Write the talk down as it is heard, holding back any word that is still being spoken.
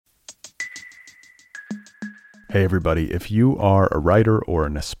Hey everybody, if you are a writer or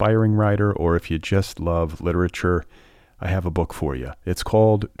an aspiring writer, or if you just love literature, I have a book for you. It's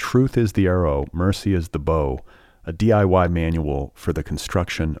called Truth is the Arrow, Mercy is the Bow, a DIY manual for the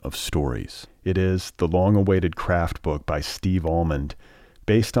construction of stories. It is the long-awaited craft book by Steve Almond,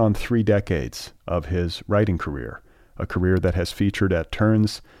 based on 3 decades of his writing career, a career that has featured at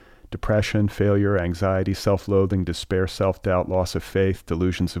turns depression, failure, anxiety, self-loathing, despair, self-doubt, loss of faith,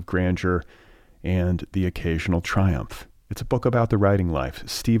 delusions of grandeur, and the occasional triumph. It's a book about the writing life.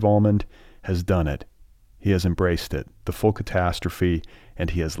 Steve Almond has done it. He has embraced it, the full catastrophe, and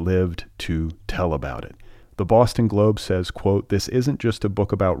he has lived to tell about it. The Boston Globe says, quote, "This isn't just a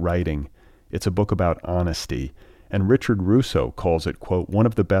book about writing, it's a book about honesty." And Richard Russo calls it, quote, "one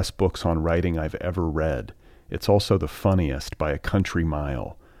of the best books on writing I've ever read. It's also the funniest by a country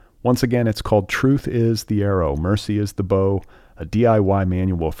mile." Once again, it's called Truth is the Arrow, Mercy is the Bow, a DIY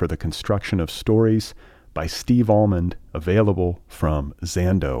manual for the construction of stories by Steve Almond, available from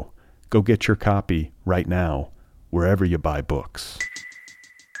Zando. Go get your copy right now, wherever you buy books.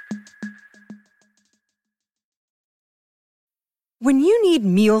 When you need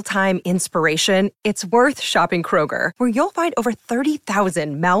mealtime inspiration, it's worth shopping Kroger, where you'll find over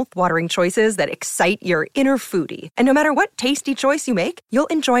 30,000 mouth-watering choices that excite your inner foodie. And no matter what tasty choice you make, you'll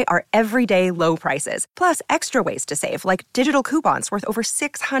enjoy our everyday low prices, plus extra ways to save, like digital coupons worth over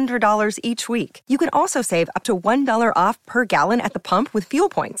 $600 each week. You can also save up to $1 off per gallon at the pump with fuel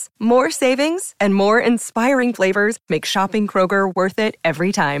points. More savings and more inspiring flavors make shopping Kroger worth it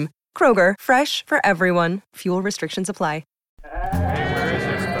every time. Kroger, fresh for everyone. Fuel restrictions apply.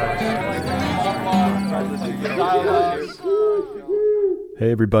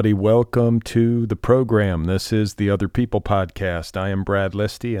 Hey everybody, welcome to the program. This is the Other People Podcast. I am Brad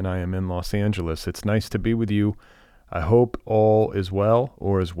Listy and I am in Los Angeles. It's nice to be with you. I hope all is well,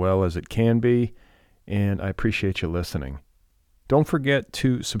 or as well as it can be, and I appreciate you listening. Don't forget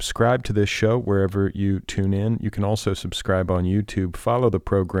to subscribe to this show wherever you tune in. You can also subscribe on YouTube. Follow the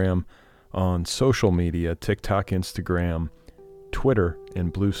program on social media, TikTok, Instagram, Twitter,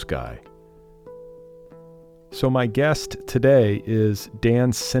 and Blue Sky. So my guest today is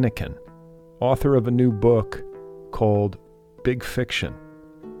Dan Sinykin, author of a new book called Big Fiction: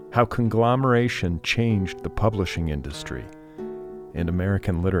 How Conglomeration Changed the Publishing Industry and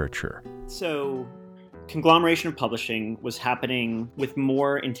American Literature. So conglomeration of publishing was happening with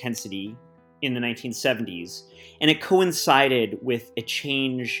more intensity in the 1970s, and it coincided with a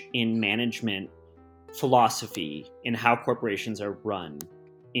change in management philosophy in how corporations are run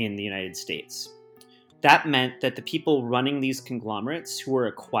in the United States. That meant that the people running these conglomerates, who were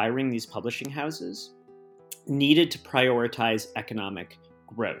acquiring these publishing houses, needed to prioritize economic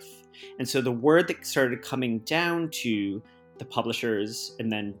growth. And so the word that started coming down to the publishers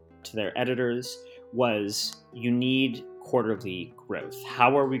and then to their editors was, you need quarterly growth.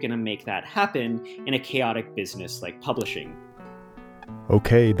 How are we going to make that happen in a chaotic business like publishing?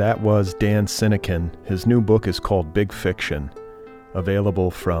 Okay, that was Dan Sinykin. His new book is called Big Fiction, available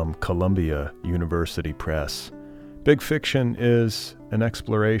from Columbia University Press. Big Fiction is an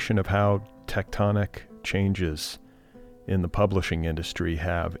exploration of how tectonic changes in the publishing industry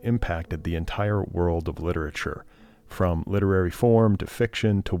have impacted the entire world of literature, from literary form to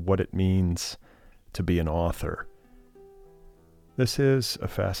fiction to what it means to be an author. This is a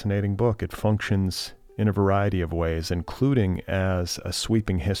fascinating book. It functions in a variety of ways, including as a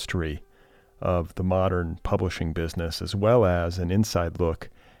sweeping history of the modern publishing business, as well as an inside look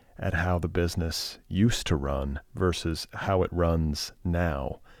at how the business used to run versus how it runs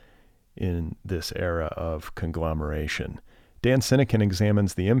now in this era of conglomeration. Dan Sinykin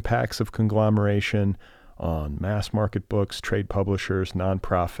examines the impacts of conglomeration on mass market books, trade publishers,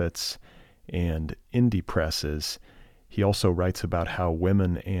 nonprofits, and indie presses. He also writes about how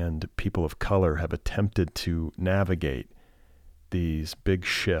women and people of color have attempted to navigate these big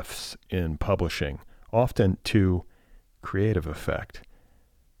shifts in publishing, often to creative effect.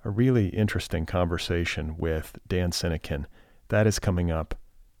 A really interesting conversation with Dan Sinykin. That is coming up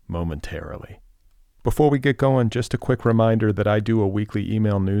momentarily. Before we get going, just a quick reminder that I do a weekly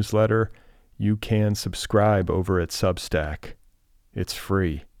email newsletter. You can subscribe over at Substack. It's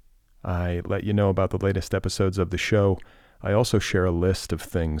free. I let you know about the latest episodes of the show. I also share a list of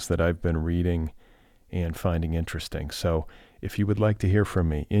things that I've been reading and finding interesting. So if you would like to hear from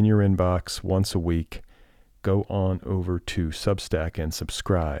me in your inbox once a week, go on over to Substack and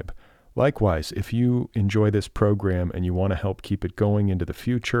subscribe. Likewise, if you enjoy this program and you want to help keep it going into the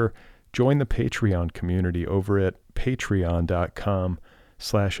future, join the Patreon community over at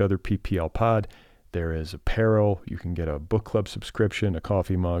patreon.com/otherpplpod. There is apparel. You can get a book club subscription, a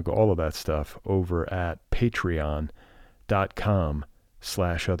coffee mug, all of that stuff over at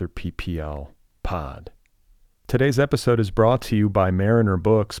patreon.com/otherpplpod. Today's episode is brought to you by Mariner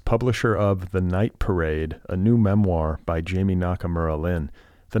Books, publisher of The Night Parade, a new memoir by Jamie Nakamura Lin.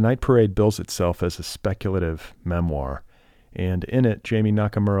 The Night Parade bills itself as a speculative memoir, and in it, Jamie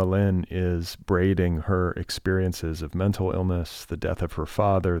Nakamura Lin is braiding her experiences of mental illness, the death of her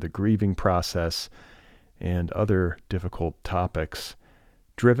father, the grieving process, and other difficult topics,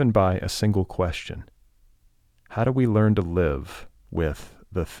 driven by a single question. How do we learn to live with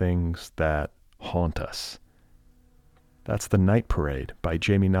the things that haunt us? That's The Night Parade by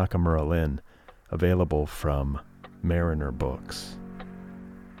Jamie Nakamura Lin, available from Mariner Books.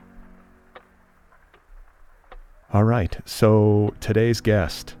 All right, so today's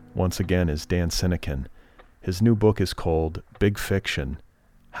guest, once again, is Dan Sinekin. His new book is called Big Fiction: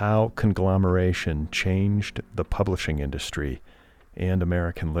 How Conglomeration Changed the Publishing Industry and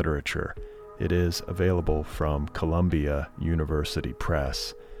American Literature. It is available from Columbia University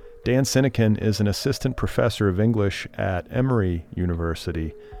Press. Dan Sinekin is an assistant professor of English at Emory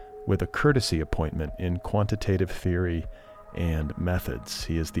University with a courtesy appointment in quantitative theory and methods.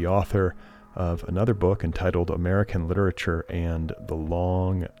 He is the author of another book entitled American Literature and the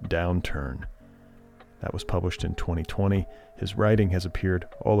Long Downturn. That was published in 2020. His writing has appeared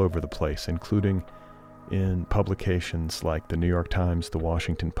all over the place, including in publications like the New York Times, the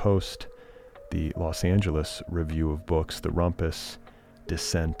Washington Post, the Los Angeles Review of Books, the Rumpus,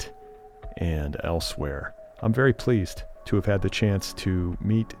 Dissent, and elsewhere. I'm very pleased to have had the chance to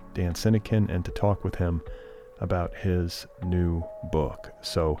meet Dan Sinekin and to talk with him about his new book.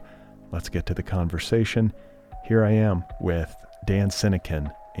 So let's get to the conversation. Here I am with Dan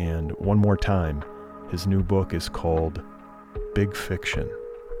Sinekin, and one more time, his new book is called Big Fiction.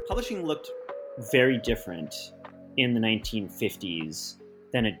 Publishing looked very different in the 1950s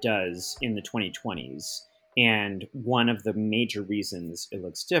than it does in the 2020s. And one of the major reasons it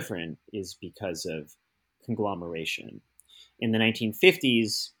looks different is because of conglomeration. In the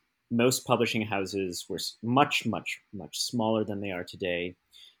 1950s, most publishing houses were much, much, much smaller than they are today.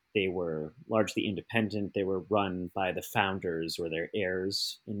 They were largely independent. They were run by the founders or their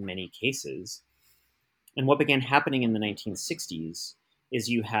heirs in many cases. And what began happening in the 1960s is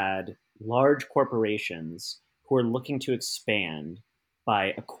you had large corporations who were looking to expand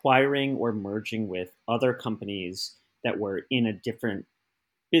by acquiring or merging with other companies that were in a different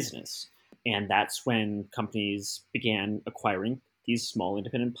business. And that's when companies began acquiring these small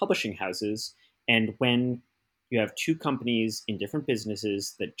independent publishing houses. And when you have two companies in different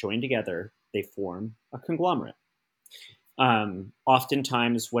businesses that join together, they form a conglomerate.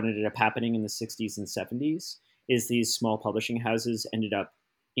 Oftentimes, what ended up happening in the 60s and 70s is these small publishing houses ended up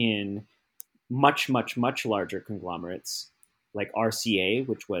in much, much, much larger conglomerates, like RCA,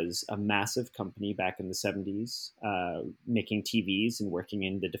 which was a massive company back in the 70s, making TVs and working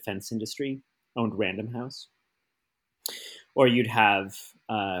in the defense industry, owned Random House. Or you'd have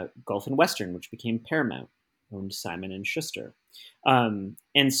Gulf and Western, which became Paramount, owned Simon and Schuster. And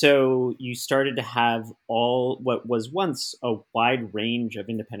so you started to have all what was once a wide range of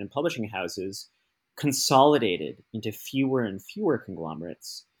independent publishing houses consolidated into fewer and fewer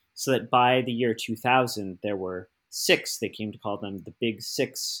conglomerates, so that by the year 2000, there were six, they came to call them the Big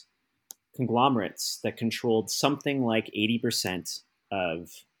Six conglomerates, that controlled something like 80% of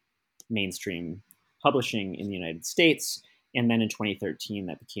mainstream publishing in the United States. And then in 2013,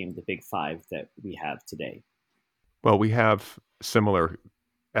 that became the Big Five that we have today. Well, we have similar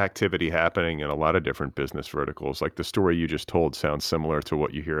activity happening in a lot of different business verticals. Like the story you just told sounds similar to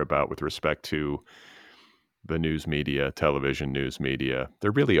what you hear about with respect to the news media, television news media.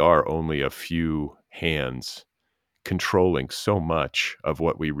 There really are only a few hands controlling so much of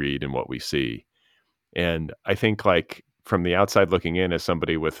what we read and what we see. And I think, like, from the outside looking in, as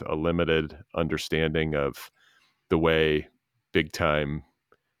somebody with a limited understanding of the way big time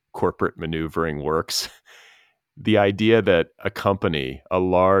corporate maneuvering works, the idea that a company, a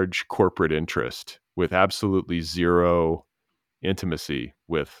large corporate interest with absolutely zero intimacy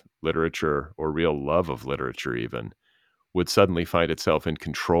with literature or real love of literature even, would suddenly find itself in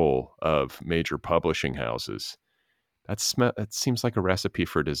control of major publishing houses. It seems like a recipe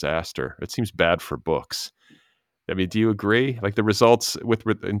for disaster. It seems bad for books. I mean, do you agree? Like the results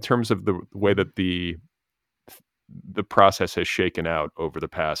in terms of the way that the process has shaken out over the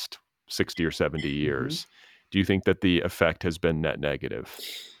past 60 or 70 years, do you think that the effect has been net negative?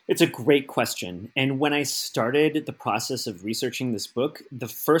 It's a great question. And when I started the process of researching this book, the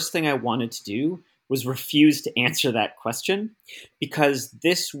first thing I wanted to do was refuse to answer that question, because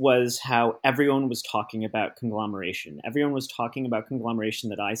this was how everyone was talking about Conglomeration. Everyone was talking about Conglomeration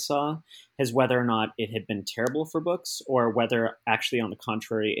that I saw as whether or not it had been terrible for books or whether actually, on the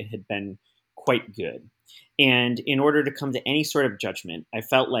contrary, it had been quite good. And in order to come to any sort of judgment, I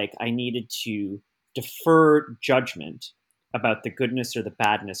felt like I needed to defer judgment about the goodness or the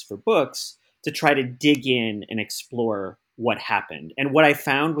badness for books to try to dig in and explore what happened. And what I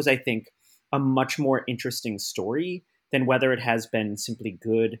found was, I think, a much more interesting story than whether it has been simply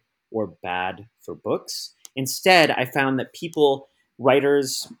good or bad for books. Instead, I found that people,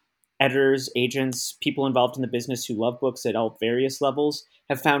 writers, editors, agents, people involved in the business who love books at all various levels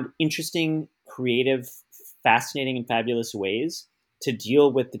have found interesting, creative, fascinating, and fabulous ways to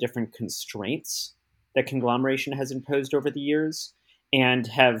deal with the different constraints that Conglomeration has imposed over the years, and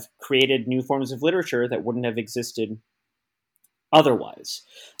have created new forms of literature that wouldn't have existed otherwise.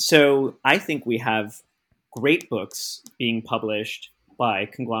 So I think we have great books being published by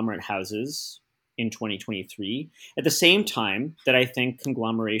conglomerate houses in 2023, at the same time that I think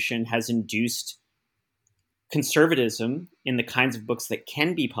Conglomeration has induced conservatism in the kinds of books that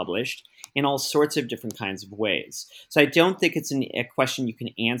can be published in all sorts of different kinds of ways. So I don't think it's a question you can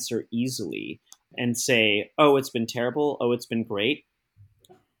answer easily and say, oh, it's been terrible, oh, it's been great.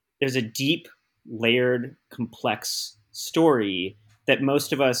 There's a deep, layered, complex story that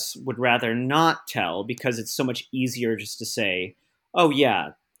most of us would rather not tell because it's so much easier just to say, oh,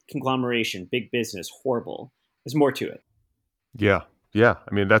 yeah, Conglomeration, big business, horrible. There's more to it. Yeah. Yeah.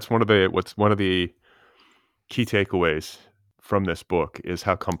 I mean, that's one of the key takeaways from this book is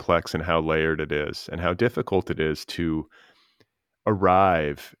how complex and how layered it is and how difficult it is to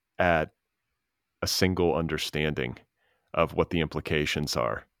arrive at a single understanding of what the implications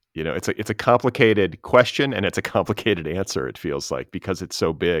are. You know, it's a complicated question and it's a complicated answer, it feels like, because it's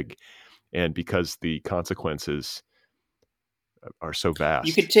so big and because the consequences are so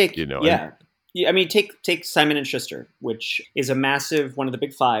You could vast, take, you know, and yeah. Yeah, I mean, take Simon and Schuster, which is a massive one of the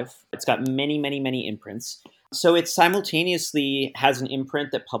big five. It's got many, many, many imprints. So it simultaneously has an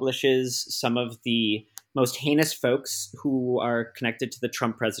imprint that publishes some of the most heinous folks who are connected to the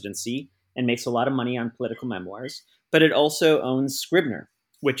Trump presidency and makes a lot of money on political memoirs. But it also owns Scribner,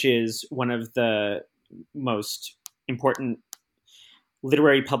 which is one of the most important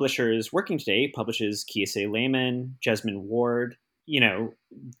literary publishers working today. Publishes Kiese Layman, Jesmyn Ward. You know,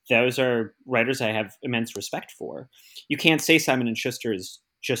 those are writers I have immense respect for. You can't say Simon and Schuster is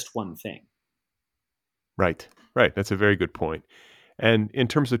just one thing. right, right. That's a very good point. And in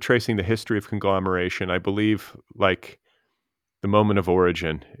terms of tracing the history of conglomeration, I believe like the moment of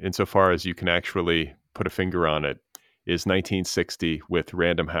origin, insofar as you can actually put a finger on it, is 1960 with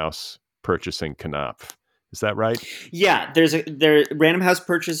Random House purchasing Knopf. Is that right? Yeah, Random House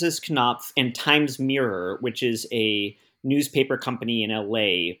purchases Knopf, and Times Mirror, which is a newspaper company in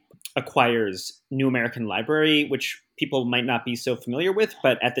LA, acquires New American Library, which people might not be so familiar with,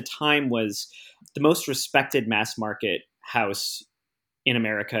 but at the time was the most respected mass market house in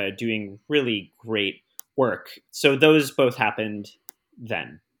America, doing really great work. So those both happened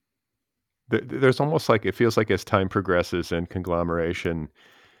then. There's almost like it feels like as time progresses and conglomeration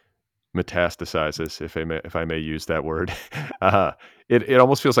metastasizes, if I may use that word, uh, it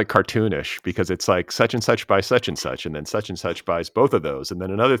almost feels like cartoonish because it's like such and such buys such, and then such and such buys both of those, and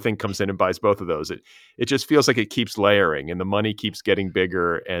then another thing comes in and buys both of those. It just feels like it keeps layering, and the money keeps getting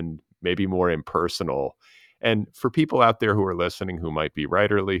bigger and maybe more impersonal. And for people out there who are listening, who might be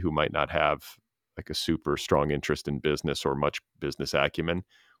writerly, who might not have like a super strong interest in business or much business acumen,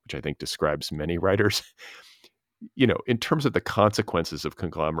 which I think describes many writers, you know, in terms of the consequences of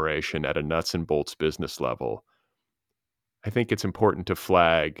conglomeration at a nuts and bolts business level, I think it's important to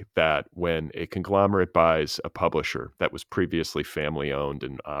flag that when a conglomerate buys a publisher that was previously family owned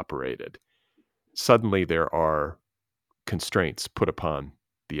and operated, suddenly there are constraints put upon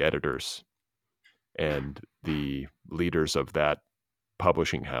the editors and the leaders of that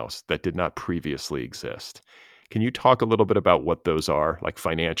publishing house that did not previously exist. Can you talk a little bit about what those are, like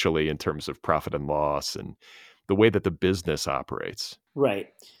financially in terms of profit and loss and the way that the business operates? Right.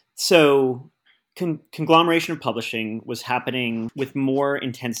 So conglomeration of publishing was happening with more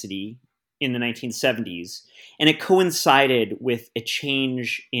intensity in the 1970s, and it coincided with a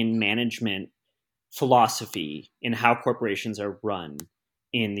change in management philosophy in how corporations are run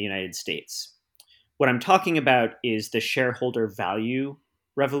in the United States. What I'm talking about is the shareholder value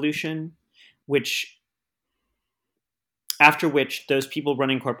revolution, which after which those people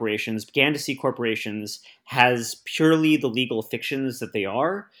running corporations began to see corporations as purely the legal fictions that they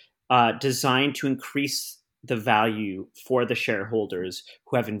are, designed to increase the value for the shareholders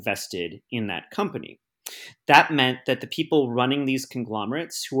who have invested in that company. That meant that the people running these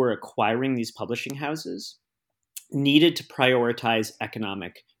conglomerates who were acquiring these publishing houses needed to prioritize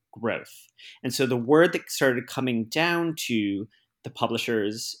economic growth. And so the word that started coming down to the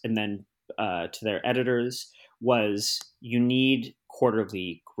publishers and then to their editors was, you need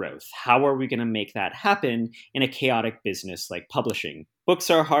quarterly growth. How are we going to make that happen in a chaotic business like publishing? Books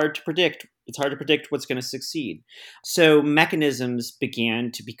are hard to predict. It's hard to predict what's going to succeed. So mechanisms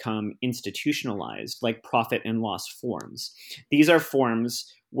began to become institutionalized, like profit and loss forms. These are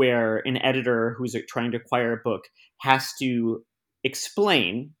forms where an editor who's trying to acquire a book has to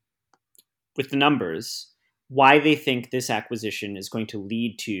explain with the numbers why they think this acquisition is going to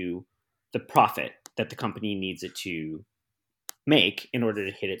lead to the profit that the company needs it to make in order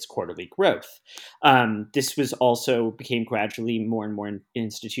to hit its quarterly growth. This was also became gradually more and more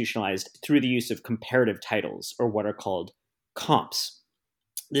institutionalized through the use of comparative titles, or what are called comps.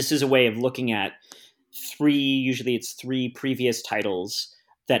 This is a way of looking at usually it's three previous titles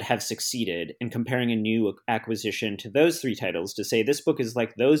that have succeeded and comparing a new acquisition to those three titles to say this book is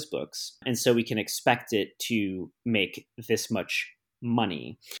like those books, and so we can expect it to make this much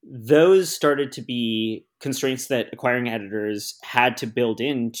money. Those started to be constraints that acquiring editors had to build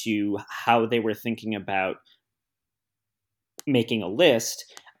into how they were thinking about making a list,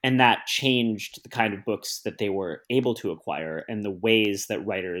 and that changed the kind of books that they were able to acquire and the ways that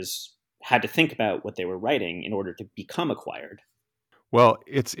writers had to think about what they were writing in order to become acquired. Well,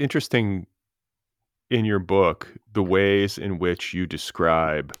 it's interesting in your book, the ways in which you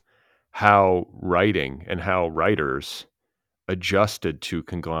describe how writing and how writers adjusted to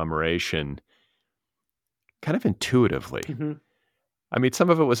conglomeration kind of intuitively. Mm-hmm. I mean, some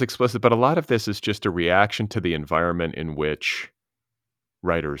of it was explicit, but a lot of this is just a reaction to the environment in which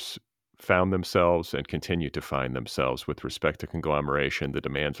writers found themselves and continue to find themselves with respect to conglomeration, the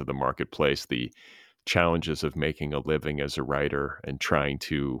demands of the marketplace, the challenges of making a living as a writer and trying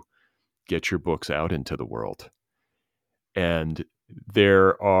to get your books out into the world. And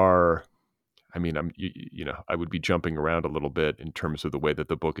there are, I mean, I would be jumping around a little bit in terms of the way that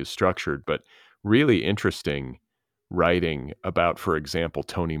the book is structured, but really interesting writing about, for example,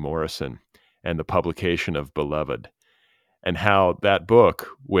 Toni Morrison and the publication of Beloved, and how that book,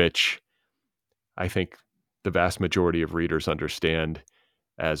 which I think the vast majority of readers understand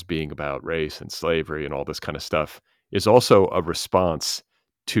as being about race and slavery and all this kind of stuff, is also a response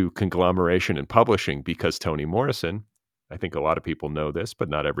to conglomeration in publishing, because Toni Morrison, I think a lot of people know this, but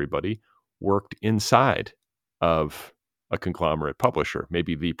not everybody, worked inside of a conglomerate publisher,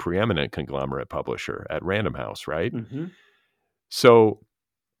 maybe the preeminent conglomerate publisher at Random House, right? Mm-hmm. So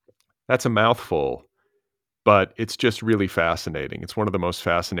that's a mouthful, but it's just really fascinating. It's one of the most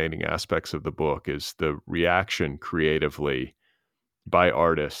fascinating aspects of the book is the reaction creatively by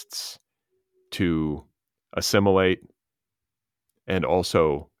artists to assimilate and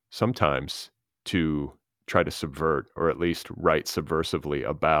also sometimes to try to subvert, or at least write subversively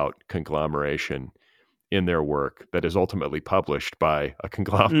about conglomeration in their work that is ultimately published by a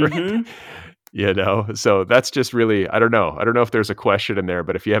conglomerate. Mm-hmm. So that's just really, I don't know if there's a question in there,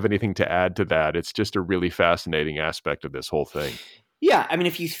 but if you have anything to add to that, it's just a really fascinating aspect of this whole thing. Yeah, I mean,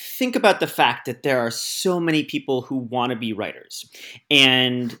 if you think about the fact that there are so many people who want to be writers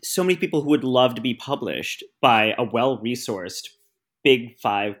and so many people who would love to be published by a well-resourced Big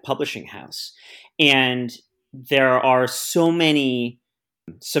Five publishing house, and there are so many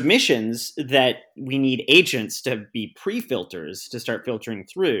submissions that we need agents to be pre-filters to start filtering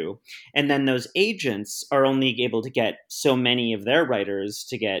through, and then those agents are only able to get so many of their writers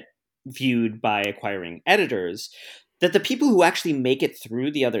to get viewed by acquiring editors, that the people who actually make it through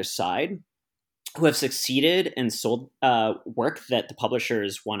the other side, who have succeeded and sold work that the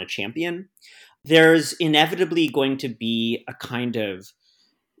publishers want to champion, there's inevitably going to be a kind of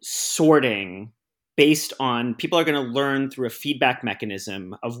sorting based on, people are going to learn through a feedback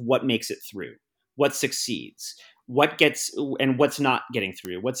mechanism of what makes it through, what succeeds, what gets, and what's not getting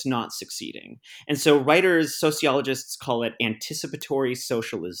through, what's not succeeding. And so writers, sociologists call it anticipatory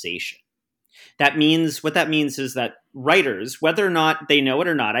socialization. What that means is that writers, whether or not they know it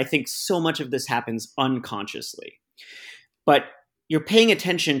or not, I think so much of this happens unconsciously, but you're paying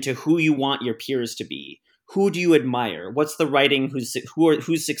attention to who you want your peers to be. Who do you admire? What's the writing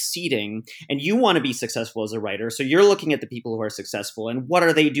who's succeeding? And you want to be successful as a writer, so you're looking at the people who are successful and what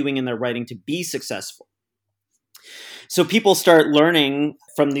are they doing in their writing to be successful. So people start learning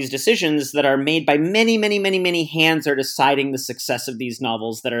from these decisions that are made by many, many, many, many hands are deciding the success of these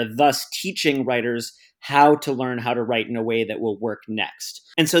novels, that are thus teaching writers how to learn how to write in a way that will work next.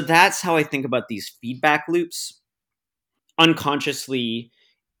 And so that's how I think about these feedback loops, unconsciously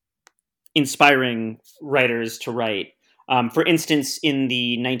inspiring writers to write. For instance, in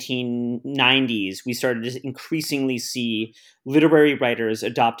the 1990s, we started to increasingly see literary writers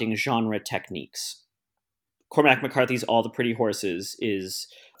adopting genre techniques. Cormac McCarthy's All the Pretty Horses is,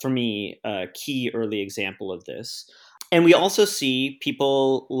 for me, a key early example of this. And we also see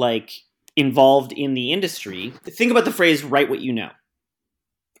people like involved in the industry. Think about the phrase, write what you know.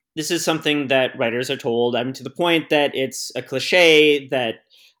 This is something that writers are told, to the point that it's a cliche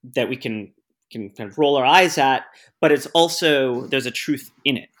that we can kind of roll our eyes at, but it's also, there's a truth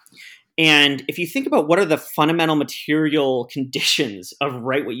in it. And if you think about what are the fundamental material conditions of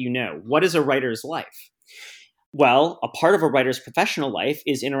write what you know, what is a writer's life? Well, a part of a writer's professional life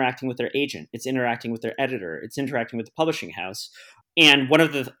is interacting with their agent. It's interacting with their editor. It's interacting with the publishing house. And one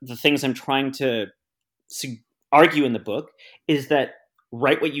of the things I'm trying to argue in the book is that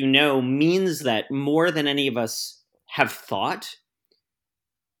write what you know means that more than any of us have thought,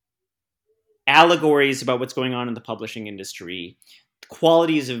 allegories about what's going on in the publishing industry,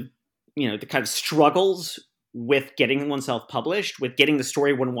 qualities of, the kind of struggles with getting oneself published, with getting the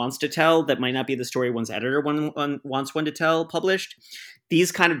story one wants to tell that might not be the story one's editor wants one to tell published.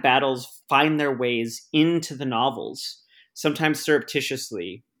 These kind of battles find their ways into the novels, sometimes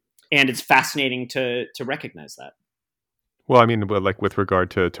surreptitiously, and it's fascinating to recognize that. Well, like with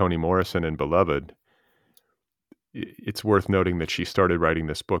regard to Toni Morrison and Beloved, it's worth noting that she started writing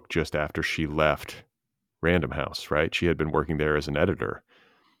this book just after she left Random House, right? She had been working there as an editor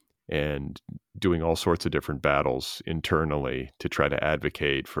and doing all sorts of different battles internally to try to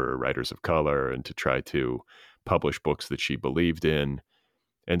advocate for writers of color and to try to publish books that she believed in.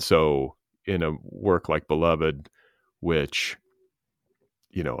 And so in a work like Beloved, which,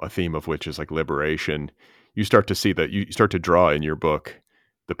 a theme of which is like liberation, you start to see that you start to draw in your book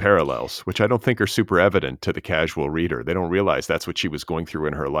the parallels, which I don't think are super evident to the casual reader. They don't realize that's what she was going through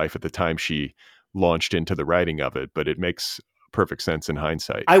in her life at the time she launched into the writing of it, but it makes perfect sense in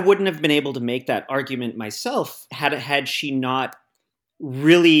hindsight. I wouldn't have been able to make that argument myself had she not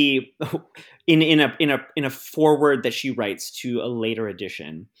really, in a foreword that she writes to a later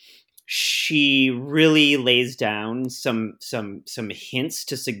edition, she really lays down some hints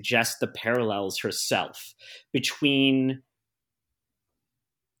to suggest the parallels herself between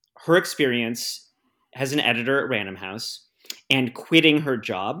her experience as an editor at Random House and quitting her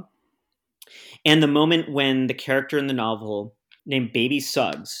job, and the moment when the character in the novel named Baby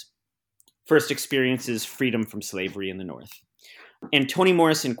Suggs first experiences freedom from slavery in the North. And Toni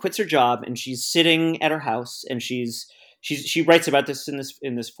Morrison quits her job, and she's sitting at her house, and she writes about this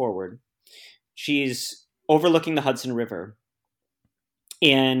in this foreword. She's overlooking the Hudson River,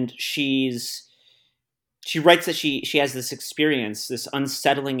 and she writes that she has this experience, this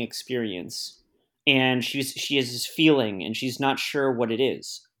unsettling experience, and she has this feeling, and she's not sure what it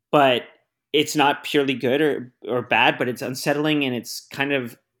is, but it's not purely good or bad, but it's unsettling, and it's kind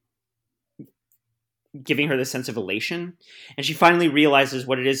of giving her the sense of elation. And she finally realizes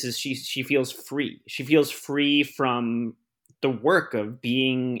what it is she feels free. She feels free from the work of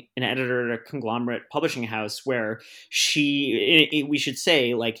being an editor at a conglomerate publishing house where we should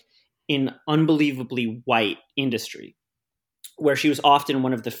say, like, in unbelievably white industry, where she was often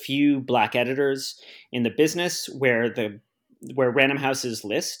one of the few Black editors in the business, where Random House's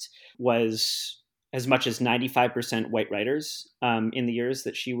list was as much as 95% white writers in the years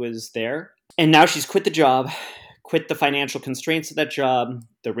that she was there. And now she's quit the job, quit the financial constraints of that job,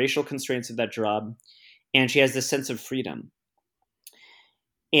 the racial constraints of that job, and she has this sense of freedom.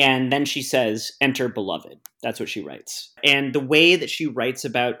 And then she says, enter Beloved. That's what she writes. And the way that she writes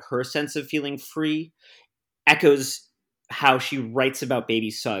about her sense of feeling free echoes how she writes about Baby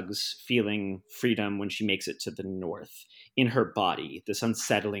Suggs feeling freedom when she makes it to the North in her body, this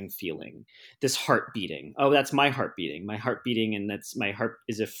unsettling feeling, this heart beating. Oh, that's my heart beating, and that's my heart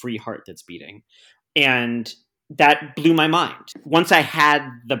is a free heart that's beating. And that blew my mind. Once I had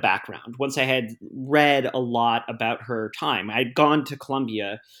the background, once I had read a lot about her time, I'd gone to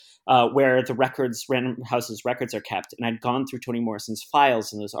Columbia, where Random House's records are kept, and I'd gone through Toni Morrison's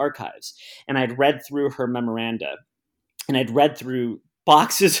files in those archives, and I'd read through her memoranda, and I'd read through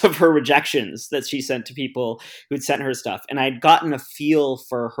boxes of her rejections that she sent to people who'd sent her stuff, and I'd gotten a feel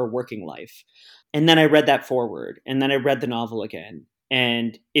for her working life. And then I read that forward, and then I read the novel again,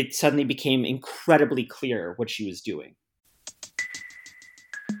 and it suddenly became incredibly clear what she was doing.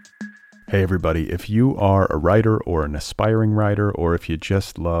 Hey everybody, if you are a writer or an aspiring writer, or if you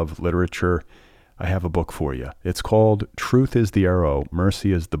just love literature, I have a book for you. It's called Truth is the Arrow,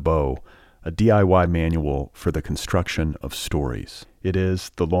 Mercy is the Bow, a DIY manual for the construction of stories. It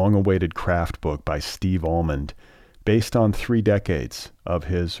is the long-awaited craft book by Steve Almond, based on 3 decades of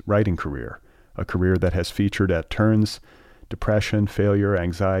his writing career, a career that has featured at turns depression, failure,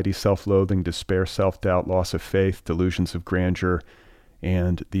 anxiety, self-loathing, despair, self-doubt, loss of faith, delusions of grandeur,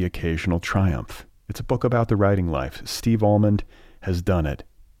 and the occasional triumph. It's a book about the writing life. Steve Almond has done it.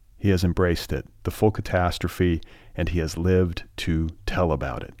 He has embraced it, the full catastrophe, and he has lived to tell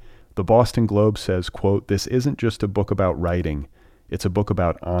about it. The Boston Globe says, quote, "This isn't just a book about writing, it's a book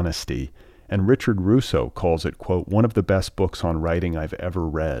about honesty." And Richard Russo calls it, quote, "one of the best books on writing I've ever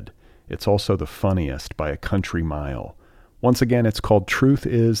read. It's also the funniest by a country mile." Once again, it's called Truth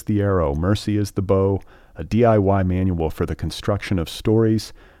is the Arrow, Mercy is the Bow, a DIY manual for the construction of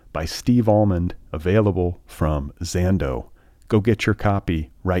stories by Steve Almond, available from Zando. Go get your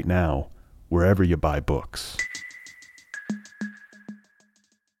copy right now, wherever you buy books.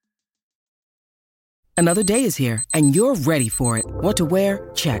 Another day is here, and you're ready for it. What to wear?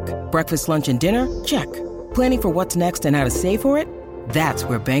 Check. Breakfast, lunch, and dinner? Check. Planning for what's next and how to save for it? That's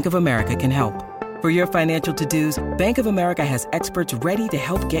where Bank of America can help. For your financial to-dos, Bank of America has experts ready to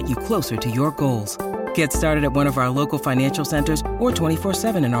help get you closer to your goals. Get started at one of our local financial centers or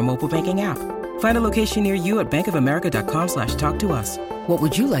 24/7 in our mobile banking app. Find a location near you at bankofamerica.com/talktous. What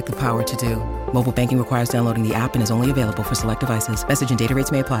would you like the power to do? Mobile banking requires downloading the app and is only available for select devices. Message and data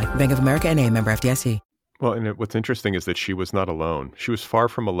rates may apply. Bank of America N.A., member FDIC. Well, and what's interesting is that she was not alone. She was far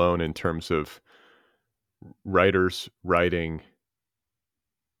from alone in terms of writers writing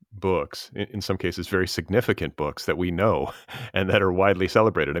books, in some cases very significant books that we know and that are widely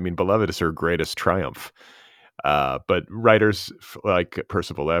celebrated. I mean, Beloved is her greatest triumph. But writers like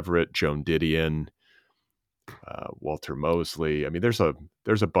Percival Everett, Joan Didion, Walter Mosley, I mean, there's a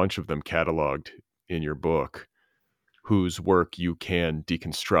bunch of them cataloged in your book whose work you can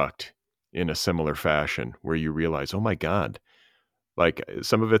deconstruct in a similar fashion, where you realize, oh my God, like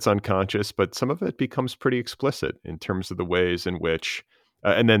some of it's unconscious, but some of it becomes pretty explicit in terms of the ways in which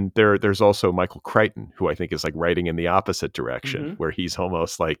and then there's also Michael Crichton, who I think is like writing in the opposite direction, where he's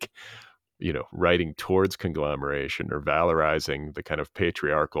almost like, writing towards conglomeration or valorizing the kind of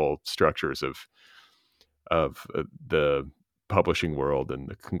patriarchal structures of the publishing world and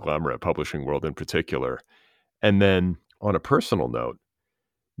the conglomerate publishing world in particular. And then on a personal note,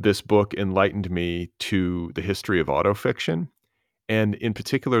 this book enlightened me to the history of autofiction, and in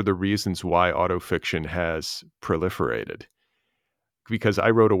particular, the reasons why autofiction has proliferated. Because I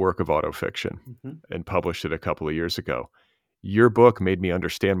wrote a work of autofiction and published it a couple of years ago. Your book made me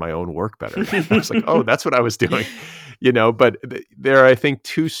understand my own work better. I was like, oh, that's what I was doing. But there are, I think,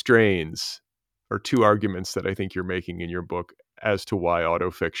 2 strains or 2 arguments that I think you're making in your book as to why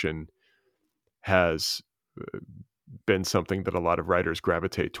autofiction has been something that a lot of writers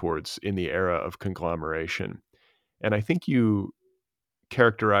gravitate towards in the era of conglomeration. And I think you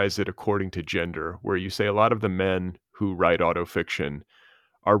characterize it according to gender, where you say a lot of the men who write autofiction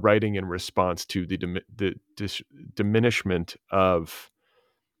are writing in response to the diminishment of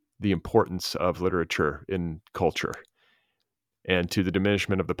the importance of literature in culture and to the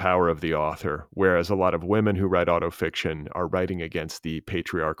diminishment of the power of the author, whereas a lot of women who write autofiction are writing against the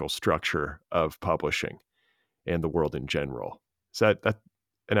patriarchal structure of publishing and the world in general. Is that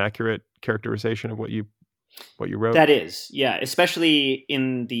an accurate characterization of what you wrote? That is, yeah, especially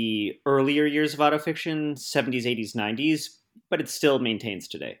in the earlier years of autofiction, 70s, 80s, 90s, but it still maintains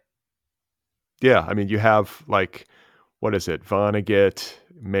today. Yeah, I mean, you have like, what is it? Vonnegut,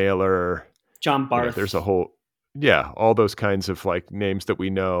 Mailer, John Barth. There's a whole, all those kinds of like names that we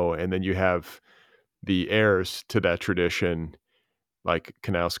know. And then you have the heirs to that tradition, like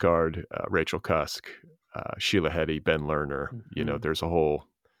Knausgaard, Rachel Cusk, Sheila Heti, Ben Lerner. There's a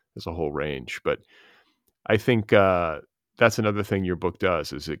whole range. But I think that's another thing your book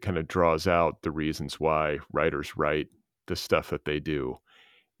does, is it kind of draws out the reasons why writers write the stuff that they do.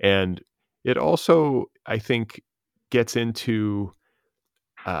 And it also, I think, gets into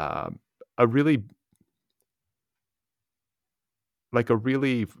a really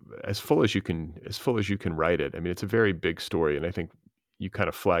as full as you can write it. I mean, it's a very big story, and I think you kind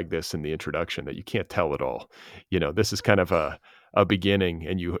of flag this in the introduction that you can't tell it all. This is kind of a beginning,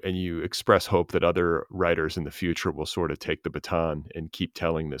 and you express hope that other writers in the future will sort of take the baton and keep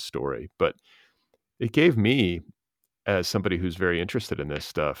telling this story. But it gave me, as somebody who's very interested in this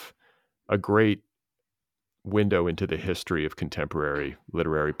stuff, a great window into the history of contemporary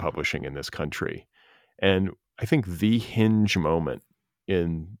literary publishing in this country. And I think the hinge moment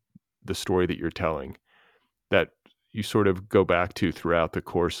in the story that you're telling, that you sort of go back to throughout the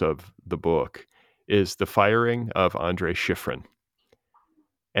course of the book, is the firing of Andrei Shifrin.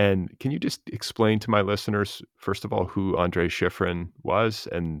 And can you just explain to my listeners, first of all, who Andrei Shifrin was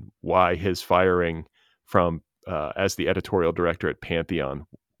and why his firing from as the editorial director at Pantheon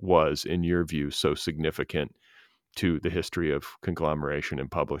was, in your view, so significant to the history of conglomeration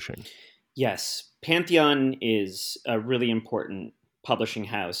and publishing? Yes, Pantheon is a really important publishing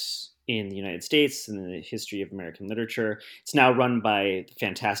house in the United States and in the history of American literature. It's now run by the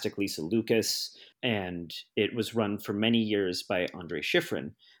fantastic Lisa Lucas, and it was run for many years by Andrei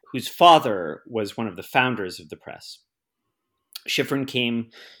Shifrin, whose father was one of the founders of the press. Shifrin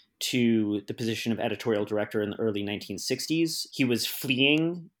came to the position of editorial director in the early 1960s. He was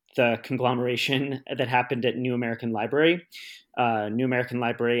fleeing the conglomeration that happened at New American Library. New American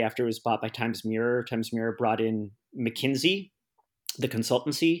Library, after it was bought by Times Mirror brought in McKinsey, the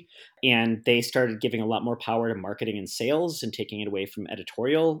consultancy, and they started giving a lot more power to marketing and sales and taking it away from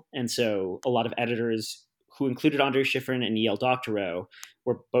editorial. And so a lot of editors who included Andrei Shifrin and E.L. Doctorow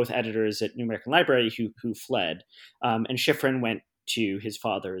were both editors at New American Library who fled. And Shifrin went to his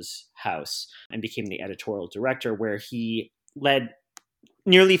father's house and became the editorial director, where he led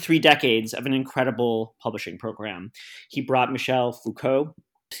nearly 3 decades of an incredible publishing program. He brought Michel Foucault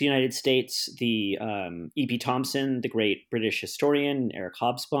to the United States, the E.P. Thompson, the great British historian, Eric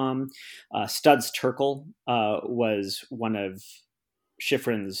Hobsbawm. Studs Terkel was one of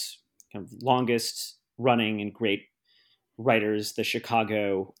Shifrin's kind of longest running and great writers, the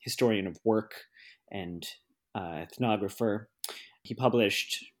Chicago historian of work and ethnographer. He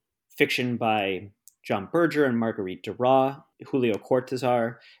published fiction by John Berger and Marguerite Duras, Julio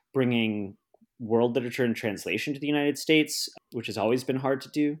Cortázar, bringing world literature and translation to the United States, which has always been hard to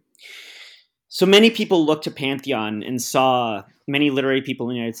do. So many people looked to Pantheon and saw many literary people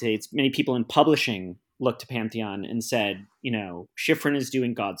in the United States, many people in publishing looked to Pantheon and said, Shifrin is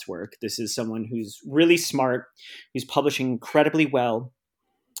doing God's work. This is someone who's really smart, who's publishing incredibly well,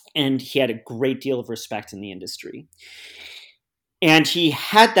 and he had a great deal of respect in the industry. And he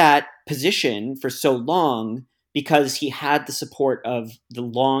had that position for so long because he had the support of the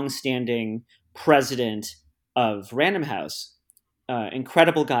long-standing president of Random House,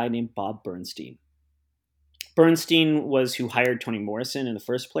 incredible guy named Bob Bernstein. Bernstein was who hired Toni Morrison in the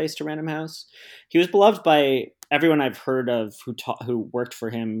first place to Random House. He was beloved by everyone I've heard of who worked for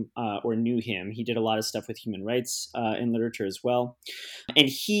him or knew him. He did a lot of stuff with human rights in literature as well. And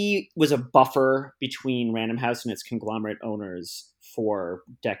he was a buffer between Random House and its conglomerate owners for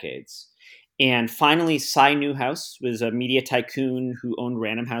decades. And finally, Cy Newhouse was a media tycoon who owned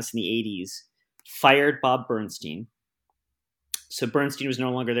Random House in the 80s, fired Bob Bernstein. So Bernstein was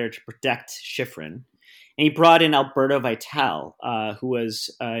no longer there to protect Shifrin. And he brought in Alberto Vitale, who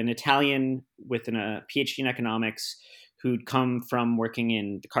was an Italian with a PhD in economics who'd come from working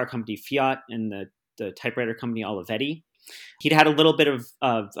in the car company Fiat and the typewriter company Olivetti. He'd had a little bit of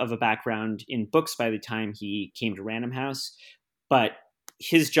a background in books by the time he came to Random House, but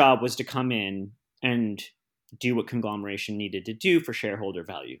his job was to come in and do what Conglomeration needed to do for shareholder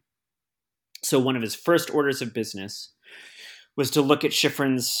value. So one of his first orders of business was to look at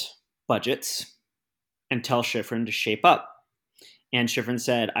Shifrin's budgets and tell Shifrin to shape up. And Shifrin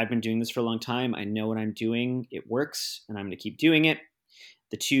said, I've been doing this for a long time. I know what I'm doing. It works, and I'm going to keep doing it.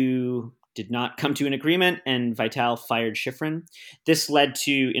 The two did not come to an agreement, and Vitale fired Shifrin. This led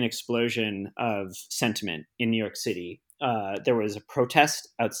to an explosion of sentiment in New York City. There was a protest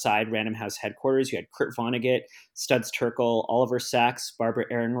outside Random House headquarters. You had Kurt Vonnegut, Studs Terkel, Oliver Sacks, Barbara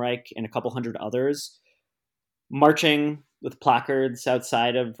Ehrenreich, and a couple hundred others marching with placards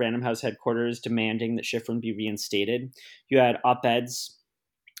outside of Random House headquarters demanding that Shifrin be reinstated. You had op-eds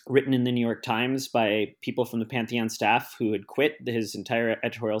written in the New York Times by people from the Pantheon staff who had quit. His entire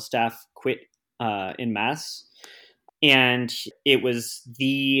editorial staff quit en masse. And it was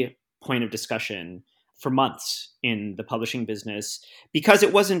the point of discussion for months in the publishing business because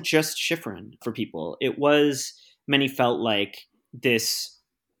it wasn't just Shifrin for people. It was, many felt like, this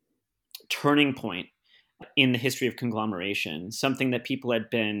turning point in the history of conglomeration, something that people had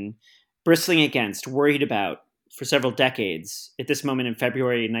been bristling against, worried about for several decades. At this moment in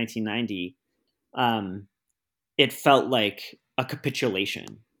February 1990, it felt like a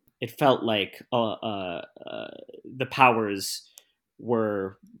capitulation. It felt like the powers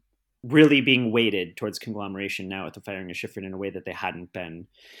were really being weighted towards conglomeration now with the firing of Shifrin in a way that they hadn't been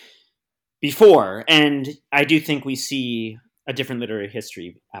before. And I do think we see a different literary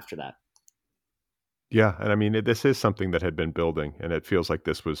history after that. Yeah, and I mean, this is something that had been building, and it feels like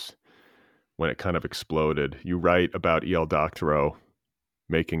this was when it kind of exploded. You write about E.L. Doctorow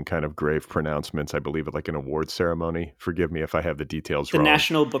making kind of grave pronouncements, I believe, at like an awards ceremony. Forgive me if I have the details wrong. The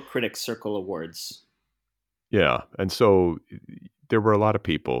National Book Critics Circle Awards. Yeah, and so there were a lot of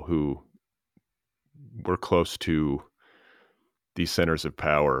people who were close to these centers of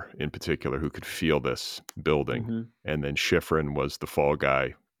power in particular who could feel this building. Mm-hmm. And then Schifrin was the fall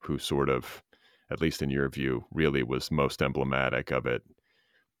guy who sort of, at least in your view, really was most emblematic of it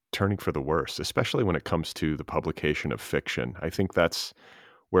turning for the worse, especially when it comes to the publication of fiction. I think that's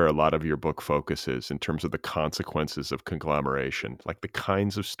where a lot of your book focuses in terms of the consequences of conglomeration, like the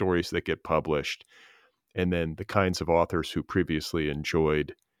kinds of stories that get published, and then the kinds of authors who previously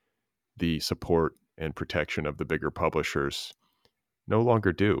enjoyed the support and protection of the bigger publishers no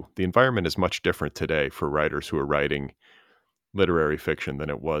longer do. The environment is much different today for writers who are writing literary fiction than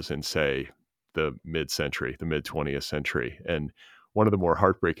it was in, say, the mid-century, the mid-20th century. And one of the more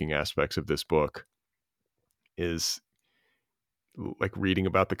heartbreaking aspects of this book is like reading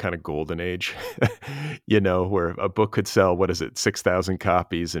about the kind of golden age, where a book could sell, 6,000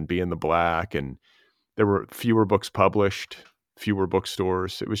 copies and be in the black. And there were fewer books published, fewer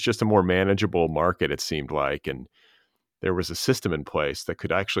bookstores. It was just a more manageable market, it seemed like. And there was a system in place that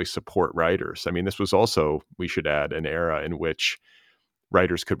could actually support writers. I mean, this was also, we should add, an era in which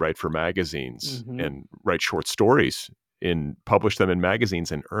writers could write for magazines Mm-hmm. and write short stories and publish them in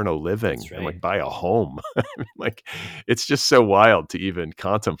magazines and earn a living. That's right. And like buy a home. Like, it's just so wild to even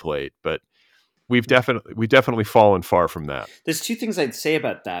contemplate, but we've definitely fallen far from that. There's two things I'd say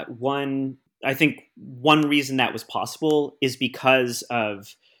about that. One, I think one reason that was possible is because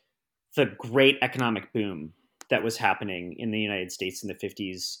of the great economic boom that was happening in the United States in the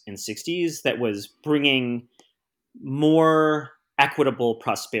 50s and 60s that was bringing more equitable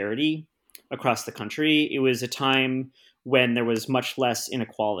prosperity across the country. It was a time when there was much less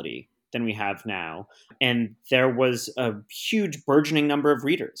inequality than we have now. And there was a huge burgeoning number of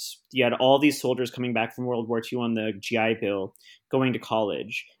readers. You had all these soldiers coming back from World War II on the GI Bill, going to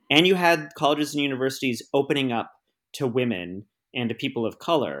college. And you had colleges and universities opening up to women and to people of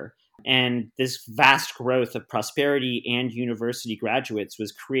color. And this vast growth of prosperity and university graduates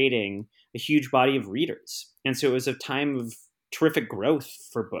was creating a huge body of readers. And so it was a time of terrific growth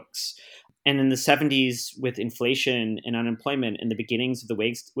for books. And in the 70s, with inflation and unemployment and the beginnings of the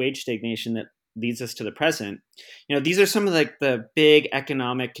wage stagnation that leads us to the present, these are some of the big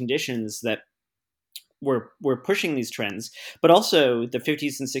economic conditions that were pushing these trends. But also the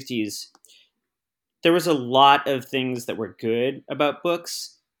 50s and 60s, there was a lot of things that were good about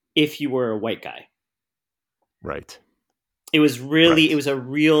books if you were a white guy. Right. It was really, Right. It was a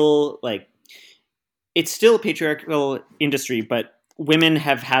real, it's still a patriarchal industry, but women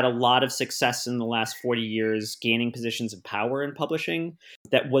have had a lot of success in the last 40 years gaining positions of power in publishing.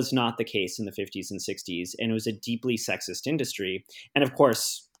 That was not the case in the 50s and 60s. And it was a deeply sexist industry. And of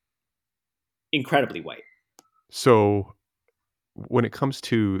course, incredibly white. So when it comes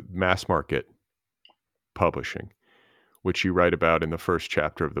to mass market publishing, which you write about in the first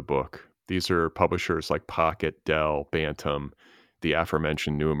chapter of the book, these are publishers like Pocket, Dell, Bantam, the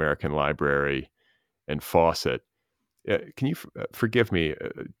aforementioned New American Library, and Fawcett. Can you forgive me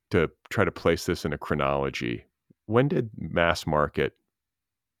to try to place this in a chronology? When did mass market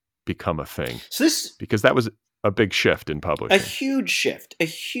become a thing? Because that was a big shift in publishing. A huge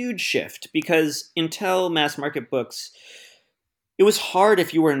shift, because until mass market books, it was hard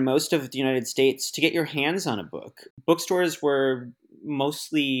if you were in most of the United States to get your hands on a book. Bookstores were most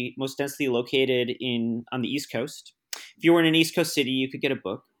densely located on the East Coast. If you were in an East Coast city, you could get a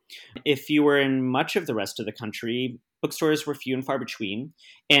book. If you were in much of the rest of the country, bookstores were few and far between,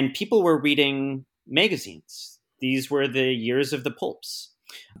 and people were reading magazines. These were the years of the pulps.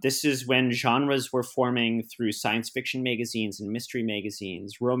 This is when genres were forming through science fiction magazines and mystery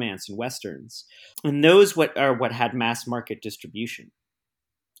magazines, romance and westerns. And those are what had mass market distribution.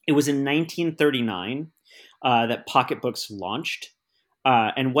 It was in 1939 that pocketbooks launched.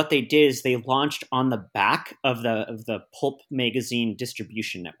 And what they did is they launched on the back of the pulp magazine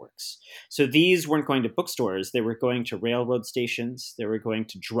distribution networks. So these weren't going to bookstores. They were going to railroad stations. They were going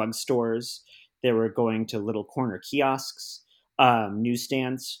to drugstores. They were going to little corner kiosks,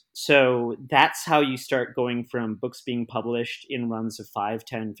 newsstands. So that's how you start going from books being published in runs of 5,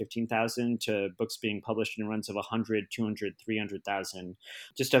 10, 15,000 to books being published in runs of 100, 200, 300,000.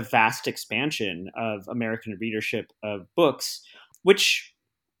 Just a vast expansion of American readership of books, which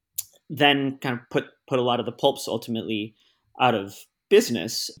then kind of put a lot of the pulps ultimately out of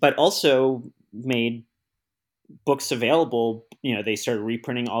business, but also made books available. They started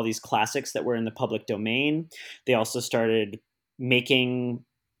reprinting all these classics that were in the public domain. They also started making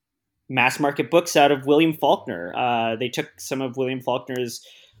mass market books out of William Faulkner. They took some of William Faulkner's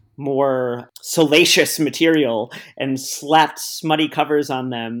more salacious material and slapped smutty covers on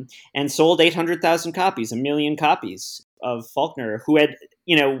them and sold 800,000 copies, 1 million copies of Faulkner, who had,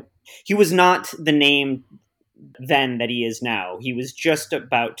 he was not the name then that he is now. He was just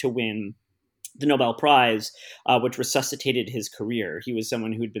about to win the Nobel Prize, which resuscitated his career. He was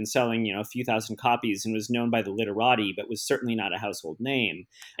someone who'd been selling, a few thousand copies and was known by the literati, but was certainly not a household name.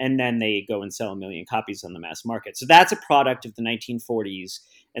 And then they go and sell 1 million copies on the mass market. So that's a product of the 1940s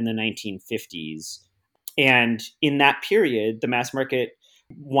and the 1950s. And in that period, the mass market,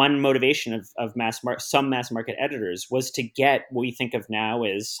 one motivation of some mass market editors was to get what we think of now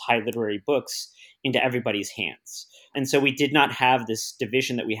as high literary books into everybody's hands. And so we did not have this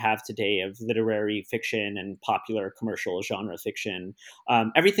division that we have today of literary fiction and popular commercial genre fiction.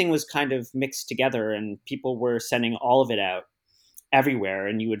 Everything was kind of mixed together, and people were sending all of it out everywhere.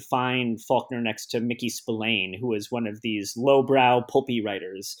 And you would find Faulkner next to Mickey Spillane, who was one of these lowbrow pulpy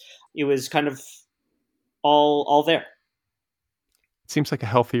writers. It was kind of all there. It seems like a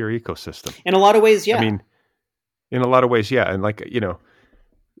healthier ecosystem. In a lot of ways, yeah. I mean, in a lot of ways, yeah. And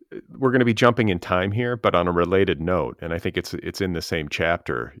we're going to be jumping in time here, but on a related note, and I think it's in the same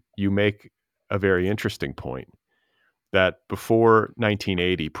chapter, you make a very interesting point that before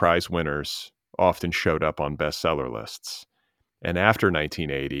 1980, prize winners often showed up on bestseller lists. And after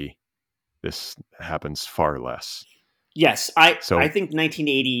 1980, this happens far less. Yes, I think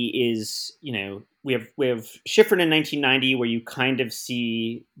 1980 is, we have Schifrin in 1990, where you kind of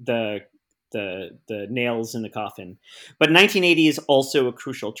see the nails in the coffin. But 1980 is also a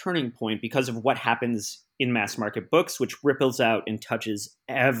crucial turning point because of what happens in mass market books, which ripples out and touches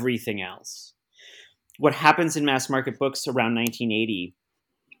everything else. What happens in mass market books around 1980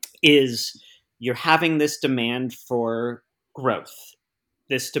 is you're having this demand for growth,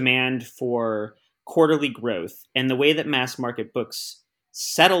 this demand for quarterly growth. And the way that mass market books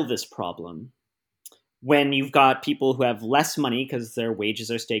settle this problem, when you've got people who have less money because their wages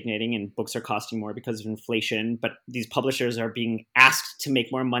are stagnating and books are costing more because of inflation, but these publishers are being asked to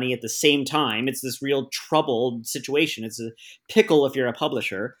make more money at the same time, it's this real troubled situation. It's a pickle if you're a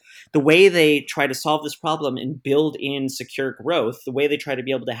publisher. The way they try to solve this problem and build in secure growth, the way they try to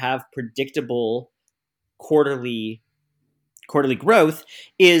be able to have predictable quarterly growth,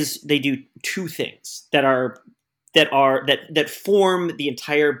 is they do two things that form the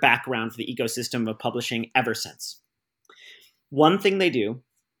entire background for the ecosystem of publishing ever since. One thing they do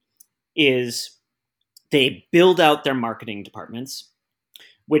is they build out their marketing departments,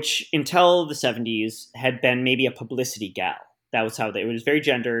 which until the 70s had been maybe a publicity gal. That was how it was very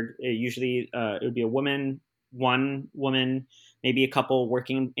gendered. Usually it would be one woman, maybe a couple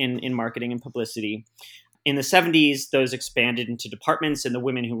working in marketing and publicity. In the 70s, those expanded into departments, and the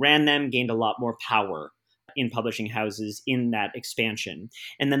women who ran them gained a lot more power in publishing houses in that expansion.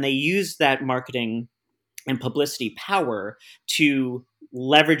 And then they used that marketing and publicity power to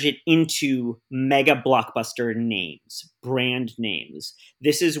leverage it into mega blockbuster names, brand names.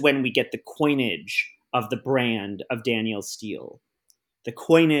 This is when we get the coinage of the brand of Danielle Steele, the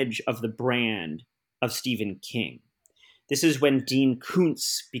coinage of the brand of Stephen King. This is when Dean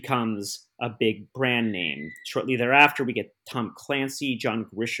Koontz becomes a big brand name. Shortly thereafter, we get Tom Clancy, John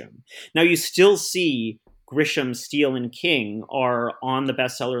Grisham. Now, you still see Grisham, Steele, and King are on the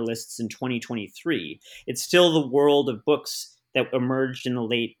bestseller lists in 2023. It's still the world of books that emerged in the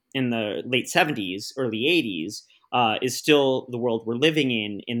late 70s, early 80s, is still the world we're living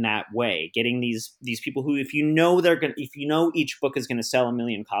in that way. Getting these people who, if you know each book is going to sell 1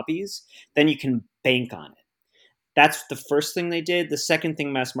 million copies, then you can bank on it. That's the first thing they did. The second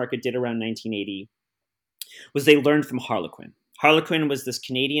thing mass market did around 1980 was they learned from Harlequin. Harlequin was this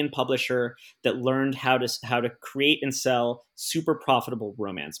Canadian publisher that learned how to create and sell super profitable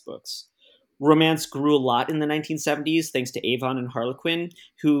romance books. Romance grew a lot in the 1970s thanks to Avon and Harlequin,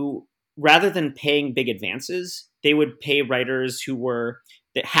 who, rather than paying big advances, they would pay writers who were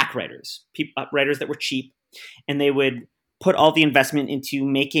hack writers, writers that were cheap, and they would put all the investment into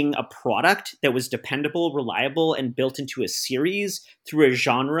making a product that was dependable, reliable, and built into a series through a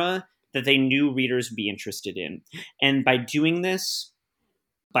genre that they knew readers would be interested in. And by doing this,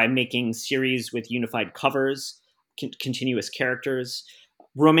 by making series with unified covers, continuous characters,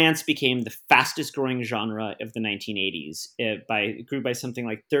 romance became the fastest growing genre of the 1980s. It grew by something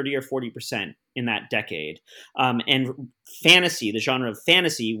like 30 or 40% in that decade. And fantasy, the genre of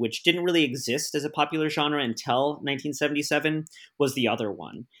fantasy, which didn't really exist as a popular genre until 1977, was the other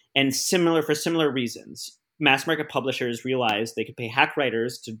one. And for similar reasons. Mass market publishers realized they could pay hack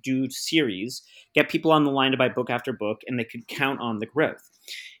writers to do series, get people on the line to buy book after book, and they could count on the growth.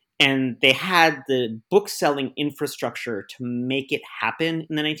 And they had the book selling infrastructure to make it happen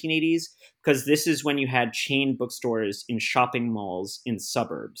in the 1980s, because this is when you had chain bookstores in shopping malls in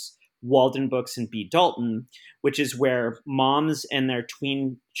suburbs, Walden Books and B. Dalton, which is where moms and their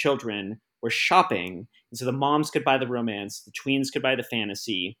tween children were shopping. And so the moms could buy the romance, the tweens could buy the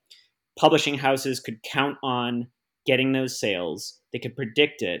fantasy. Publishing houses could count on getting those sales. They could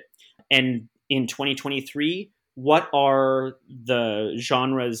predict it. And in 2023, what are the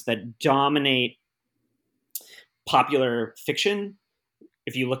genres that dominate popular fiction?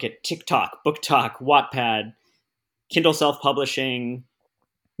 If you look at TikTok, BookTok, Wattpad, Kindle self-publishing,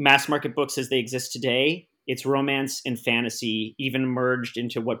 mass market books as they exist today, it's romance and fantasy, even merged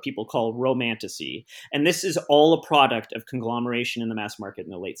into what people call romantasy. And this is all a product of conglomeration in the mass market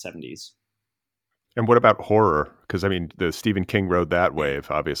in the late 70s. And what about horror? Because, I mean, the Stephen King rode that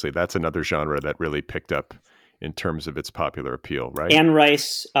wave, obviously. That's another genre that really picked up in terms of its popular appeal, right? Anne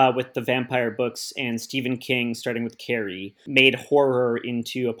Rice with the vampire books and Stephen King, starting with Carrie, made horror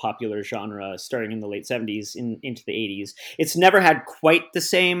into a popular genre starting in the late 70s into the 80s. It's never had quite the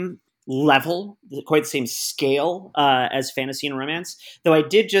same level, quite the same scale as fantasy and romance. Though I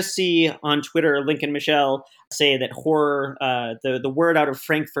did just see on Twitter, Lincoln Michelle say that horror, the word out of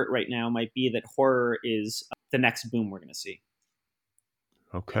Frankfurt right now might be that horror is the next boom we're going to see.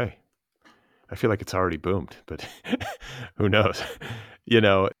 Okay. I feel like it's already boomed, but who knows? You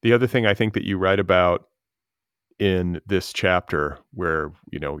know, the other thing I think that you write about in this chapter where,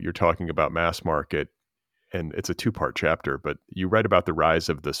 you know, you're talking about mass market, and it's a 2-part chapter, but you write about the rise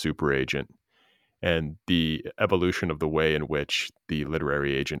of the super agent and the evolution of the way in which the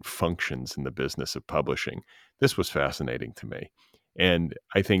literary agent functions in the business of publishing. This was fascinating to me. And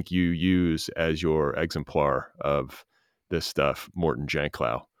I think you use as your exemplar of this stuff, Morton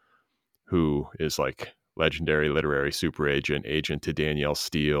Janklow, who is like legendary literary super agent to Danielle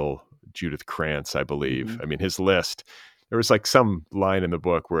Steele, Judith Krantz, I believe. Mm-hmm. I mean, his list, there was like some line in the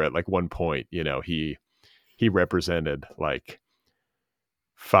book where at like one point, you know, he represented like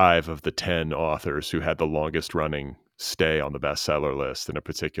 5 of the 10 authors who had the longest running stay on the bestseller list in a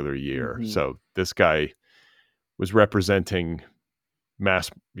particular year. Mm-hmm. So this guy was representing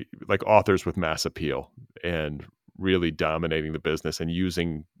like authors with mass appeal and really dominating the business and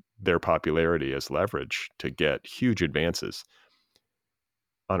using their popularity as leverage to get huge advances.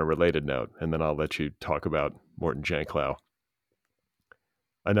 On a related note, and then I'll let you talk about Morton Janklow.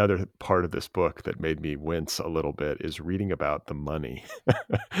 Another part of this book that made me wince a little bit is reading about the money.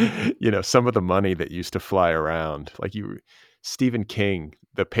 You know, some of the money that used to fly around, like Stephen King,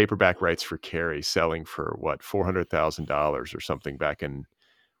 the paperback rights for Carrie selling for what, $400,000 or something back in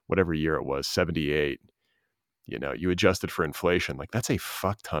whatever year it was, 78. You know, you adjusted for inflation, like that's a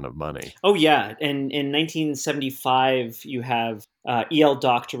fuck ton of money. Oh, yeah. And in 1975, you have E.L.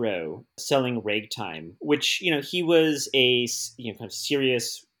 Doctorow selling Ragtime, which, you know, he was a kind of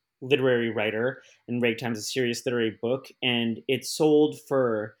serious literary writer, and Ragtime's a serious literary book. And it sold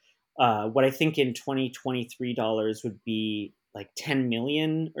for what I think in 2023 dollars would be like 10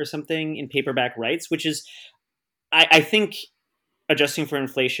 million or something in paperback rights, which is, I think, adjusting for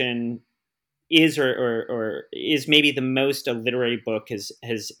inflation, is or is maybe the most a literary book has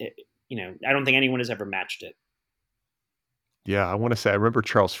you know, I don't think anyone has ever matched it. Yeah, I want to say I remember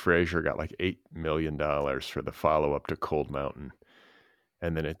Charles Frazier got like $8 million for the follow-up to Cold Mountain,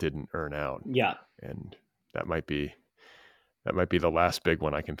 and then it didn't earn out. Yeah. And that might be the last big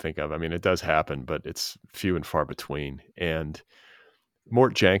one I can think of. I mean, it does happen, but it's few and far between. And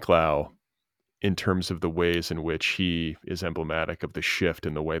Mort Janklow, in terms of the ways in which he is emblematic of the shift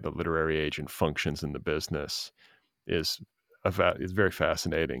in the way the literary agent functions in the business, is very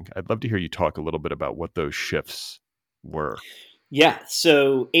fascinating. I'd love to hear you talk a little bit about what those shifts were. Yeah.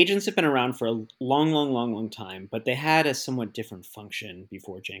 So agents have been around for a long time, but they had a somewhat different function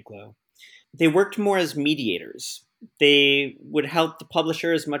before Janklow. They worked more as mediators. They would help the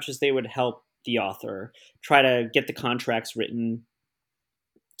publisher as much as they would help the author, try to get the contracts written,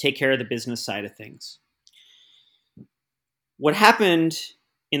 take care of the business side of things. What happened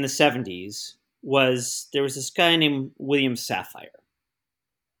in the 70s was there was this guy named William Safire,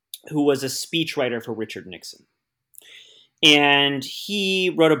 who was a speechwriter for Richard Nixon. And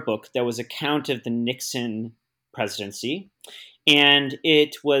he wrote a book that was an account of the Nixon presidency, and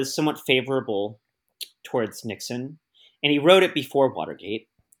it was somewhat favorable towards Nixon. And he wrote it before Watergate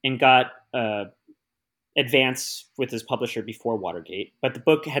and got advance with his publisher before Watergate, but the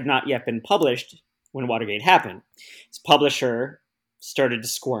book had not yet been published when Watergate happened. His publisher started to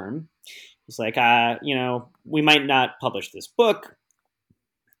squirm. He's like, you know, we might not publish this book.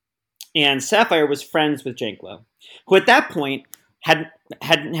 And Safire was friends with Janklow, who at that point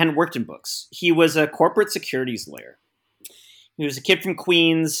hadn't worked in books. He was a corporate securities lawyer. He was a kid from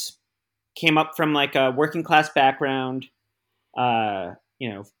Queens, came up from like a working class background, you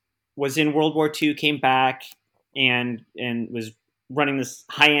know, was in World War II, came back and was running this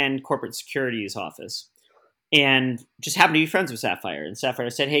high-end corporate securities office, and just happened to be friends with Sapphire. And Sapphire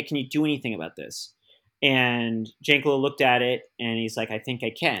said, "Hey, can you do anything about this?" And Janklow looked at it and he's like, "I think I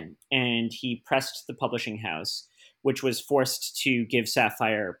can." And he pressed the publishing house, which was forced to give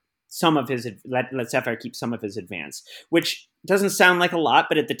Sapphire some of his let Sapphire keep some of his advance, which doesn't sound like a lot,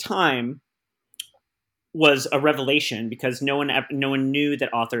 but at the time was a revelation because no one knew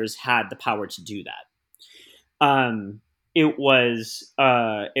that authors had the power to do that. It was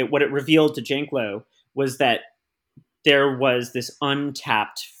what it revealed to Janklow was that there was this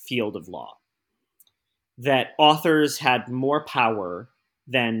untapped field of law, that authors had more power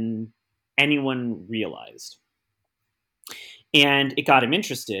than anyone realized. And it got him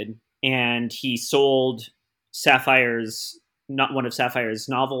interested, and he sold not one of Sapphire's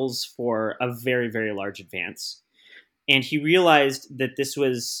novels for a very, very large advance. And he realized that this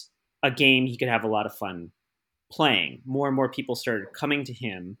was a game he could have a lot of fun playing. More and more people started coming to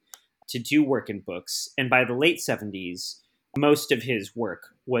him to do work in books. And by the late 70s, most of his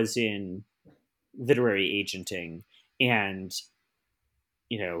work was in literary agenting. And,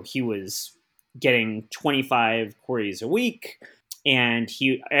 he was getting 25 queries a week. And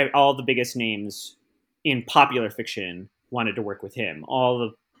all the biggest names in popular fiction wanted to work with him.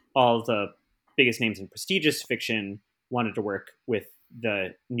 All the biggest names in prestigious fiction wanted to work with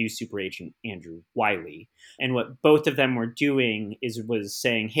the new super agent Andrew Wiley. And what both of them were doing was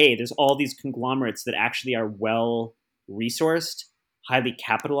saying, hey, there's all these conglomerates that actually are well resourced, highly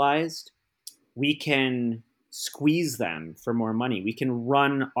capitalized. We can squeeze them for more money. We can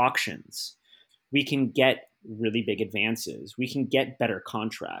run auctions. We can get really big advances. We can get better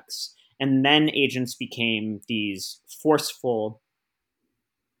contracts. And then agents became these forceful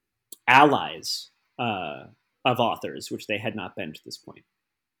allies of authors, which they had not been to this point.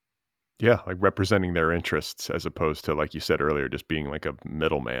 Yeah, like representing their interests as opposed to, like you said earlier, just being like a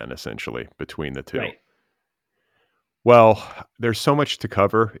middleman essentially between the two. Right. Well, there's so much to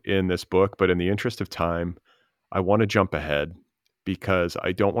cover in this book, but in the interest of time, I want to jump ahead because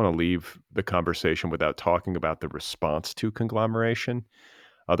I don't want to leave the conversation without talking about the response to Conglomeration.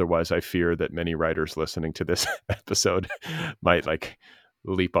 Otherwise, I fear that many writers listening to this episode might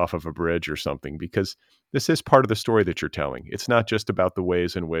leap off of a bridge or something, because this is part of the story that you're telling. It's not just about the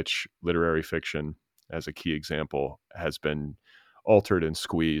ways in which literary fiction, as a key example, has been altered and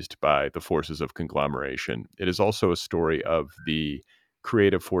squeezed by the forces of conglomeration. It is also a story of the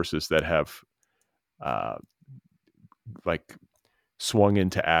creative forces that have swung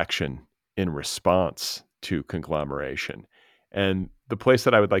into action in response to conglomeration. And the place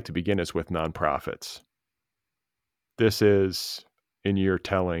that I would like to begin is with nonprofits. This is, in your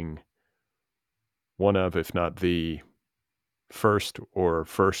telling, one of, if not the first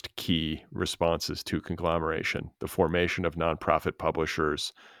key responses to conglomeration, the formation of nonprofit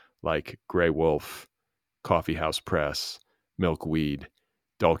publishers like Grey Wolf, Coffee House Press, Milkweed,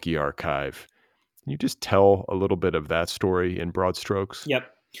 Dalkey Archive. Can you just tell a little bit of that story in broad strokes?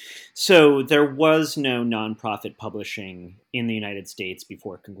 Yep. So there was no nonprofit publishing in the United States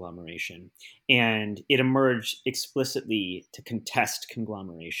before conglomeration, and it emerged explicitly to contest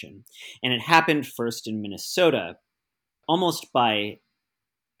conglomeration. And it happened first in Minnesota, almost by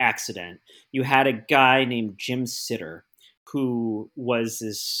accident. You had a guy named Jim Sitter, who was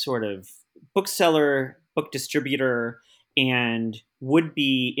this sort of bookseller, book distributor, and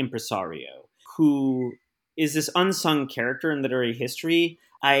would-be impresario, who is this unsung character in literary history.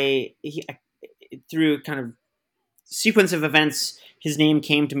 Through kind of sequence of events, his name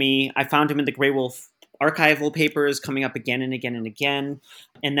came to me. I found him in the Grey Wolf archival papers coming up again and again and again.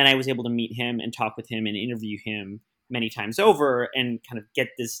 And then I was able to meet him and talk with him and interview him many times over and kind of get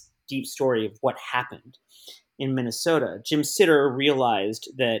this deep story of what happened in Minnesota. Jim Sitter realized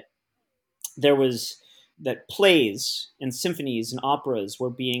that that plays and symphonies and operas were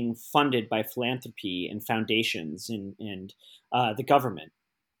being funded by philanthropy and foundations and the government.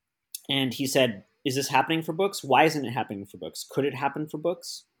 And he said, is this happening for books? Why isn't it happening for books? Could it happen for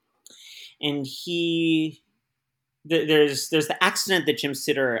books? And there's the accident that Jim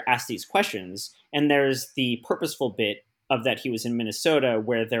Sitter asked these questions, and there's the purposeful bit of that he was in Minnesota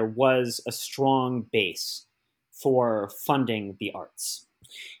where there was a strong base for funding the arts.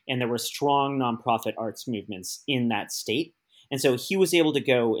 And there were strong nonprofit arts movements in that state. And so he was able to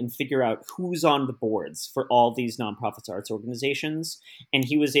go and figure out who's on the boards for all these nonprofits arts organizations. And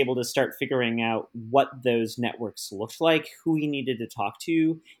he was able to start figuring out what those networks looked like, who he needed to talk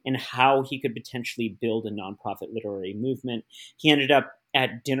to, and how he could potentially build a nonprofit literary movement. He ended up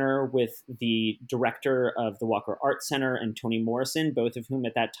at dinner with the director of the Walker Art Center and Toni Morrison, both of whom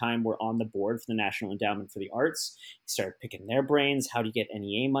at that time were on the board for the National Endowment for the Arts. He started picking their brains, how to get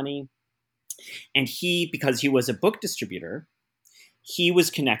NEA money. And he, because he was a book distributor, he was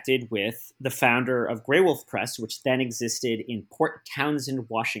connected with the founder of Grey Wolf Press, which then existed in Port Townsend,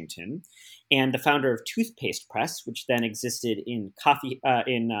 Washington, and the founder of Toothpaste Press, which then existed in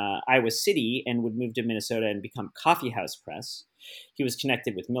Iowa City and would move to Minnesota and become Coffee House Press. He was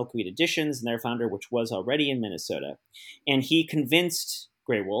connected with Milkweed Editions and their founder, which was already in Minnesota. And he convinced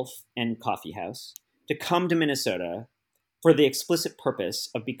Grey Wolf and Coffee House to come to Minnesota for the explicit purpose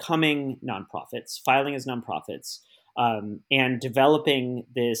of becoming nonprofits, filing as nonprofits, and developing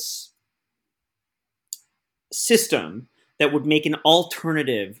this system that would make an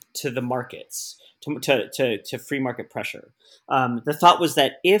alternative to the markets, to free market pressure. The thought was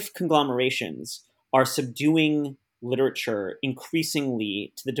that if conglomerations are subduing literature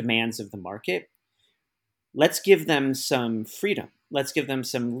increasingly to the demands of the market, let's give them some freedom. Let's give them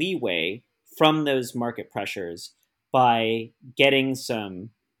some leeway from those market pressures by getting some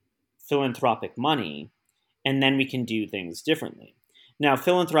philanthropic money, and then we can do things differently. Now,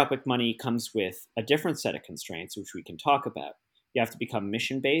 philanthropic money comes with a different set of constraints, which we can talk about. You have to become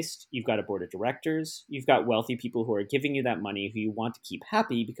mission-based. You've got a board of directors. You've got wealthy people who are giving you that money who you want to keep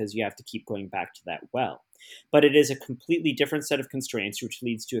happy because you have to keep going back to that well. But it is a completely different set of constraints, which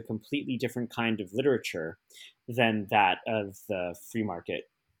leads to a completely different kind of literature than that of the free market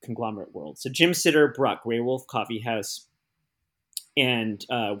conglomerate world. So Jim Sitter brought Grey Wolf Coffee House and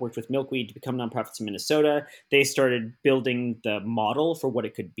worked with Milkweed to become nonprofits in Minnesota. They started building the model for what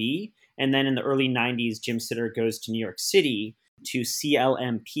it could be. And then in the early 90s, Jim Sitter goes to New York City to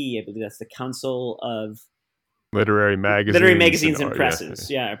CLMP, I believe that's the Council of Literary magazines and presses,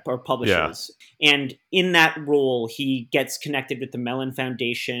 or publishers. Yeah. And in that role, he gets connected with the Mellon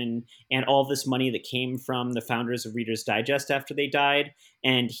Foundation and all this money that came from the founders of Reader's Digest after they died.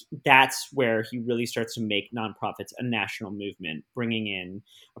 And that's where he really starts to make nonprofits a national movement, bringing in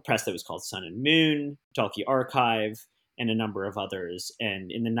a press that was called Sun and Moon, Dalkey Archive, and a number of others.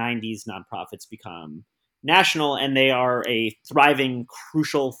 And in the 90s, nonprofits become national, and they are a thriving,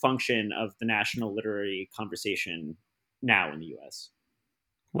 crucial function of the national literary conversation now in the U.S.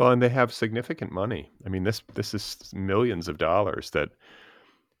 Well, and they have significant money. I mean, this is millions of dollars that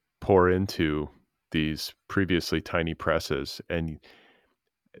pour into these previously tiny presses. And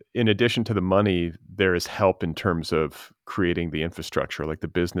in addition to the money, there is help in terms of creating the infrastructure, like the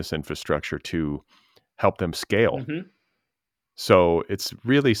business infrastructure to help them scale. Mm-hmm. So it's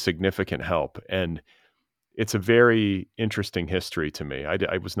really significant help. And it's a very interesting history to me.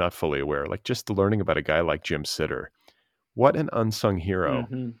 I was not fully aware. Like just learning about a guy like Jim Sitter, what an unsung hero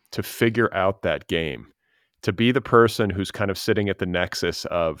to figure out that game, to be the person who's kind of sitting at the nexus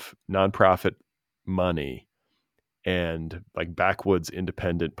of nonprofit money and like backwoods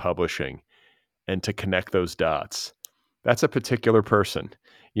independent publishing, and to connect those dots. That's a particular person,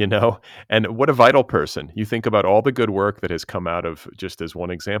 you know, and what a vital person. You think about all the good work that has come out of, just as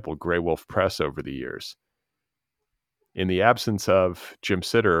one example, Grey Wolf Press over the years. In the absence of Jim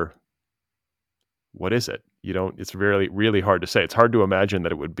Sitter, what is it? It's really, really hard to say. It's hard to imagine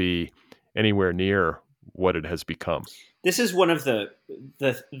that it would be anywhere near what it has become. This is one of the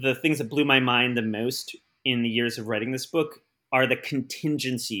things that blew my mind the most in the years of writing this book are the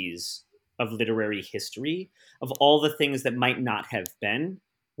contingencies of literary history, of all the things that might not have been,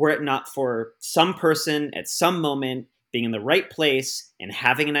 were it not for some person at some moment being in the right place and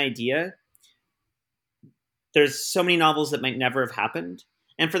having an idea. There's so many novels that might never have happened.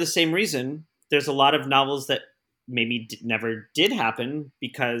 And for the same reason, there's a lot of novels that maybe never did happen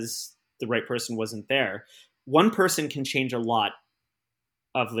because the right person wasn't there. One person can change a lot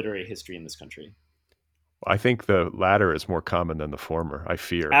of literary history in this country. I think the latter is more common than the former. I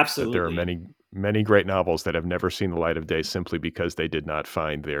fear Absolutely. that there are many, many great novels that have never seen the light of day simply because they did not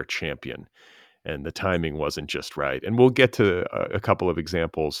find their champion and the timing wasn't just right. And we'll get to a couple of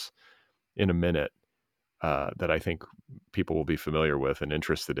examples in a minute that I think people will be familiar with and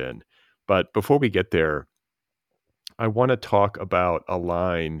interested in. But before we get there, I want to talk about a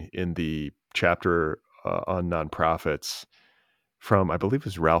line in the chapter on nonprofits from, I believe it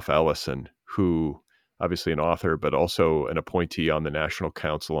was Ralph Ellison, who obviously an author, but also an appointee on the National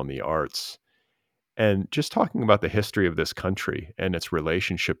Council on the Arts. And just talking about the history of this country and its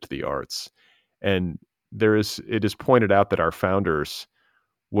relationship to the arts. And it is pointed out that our founders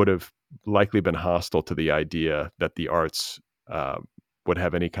would have likely been hostile to the idea that the arts would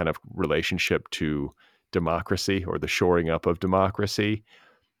have any kind of relationship to democracy or the shoring up of democracy.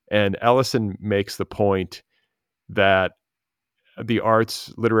 And Ellison makes the point that the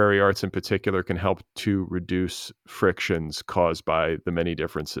arts, literary arts in particular, can help to reduce frictions caused by the many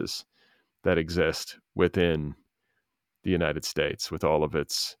differences that exist within the United States with all of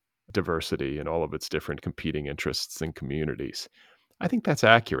its diversity and all of its different competing interests and communities. I think that's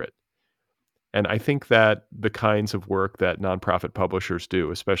accurate. And I think that the kinds of work that nonprofit publishers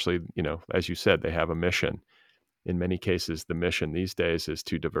do, especially, as you said, they have a mission. In many cases, the mission these days is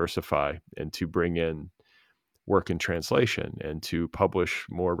to diversify and to bring in work in translation and to publish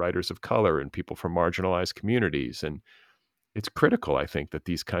more writers of color and people from marginalized communities. And it's critical, I think, that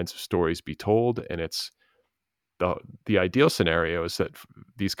these kinds of stories be told. And it's the ideal scenario is that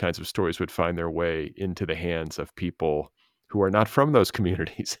these kinds of stories would find their way into the hands of people who are not from those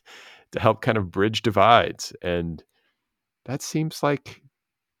communities to help kind of bridge divides. And that seems like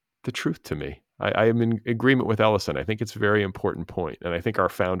the truth to me. I am in agreement with Ellison. I think it's a very important point. And I think our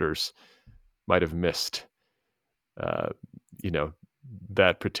founders might have missed, uh, you know,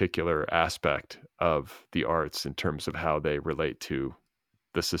 that particular aspect of the arts in terms of how they relate to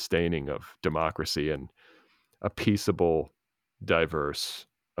the sustaining of democracy and a peaceable, diverse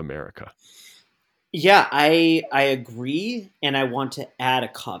America. Yeah, I agree, and I want to add a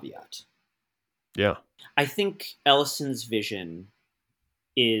caveat. Yeah. I think Ellison's vision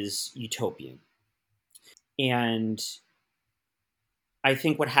is utopian. And I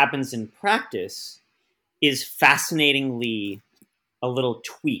think what happens in practice is fascinatingly a little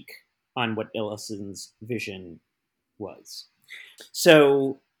tweak on what Ellison's vision was.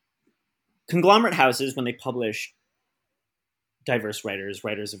 So, conglomerate houses, when they publish diverse writers,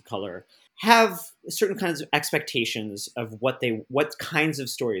 writers of color, have certain kinds of expectations of what kinds of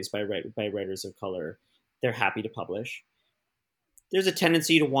stories by writers of color they're happy to publish. There's a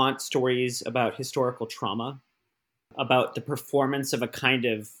tendency to want stories about historical trauma, about the performance of a kind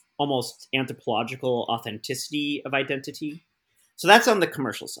of almost anthropological authenticity of identity. So that's on the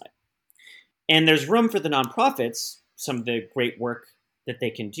commercial side. And there's room for the nonprofits. Some of the great work that they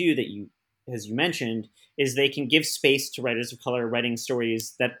can do that you, as you mentioned, is they can give space to writers of color writing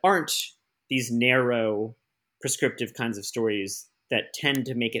stories that aren't these narrow, prescriptive kinds of stories that tend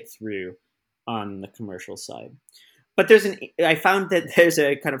to make it through on the commercial side. But I found that there's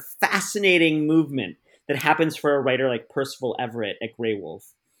a kind of fascinating movement that happens for a writer like Percival Everett at Grey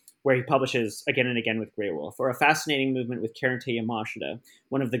Wolf, where he publishes again and again with Grey Wolf, or a fascinating movement with Karente Yamashita,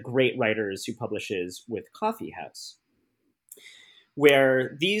 one of the great writers who publishes with Coffee House,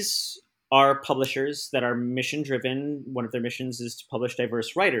 where these are publishers that are mission-driven. One of their missions is to publish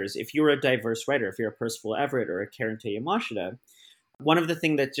diverse writers. If you're a diverse writer, if you're a Percival Everett or a Karente Yamashita, one of the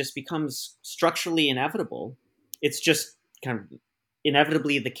things that just becomes structurally inevitable, it's just kind of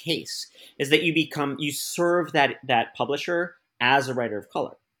inevitably the case, is that you serve that publisher as a writer of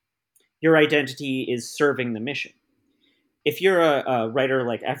color. Your identity is serving the mission. If you're a writer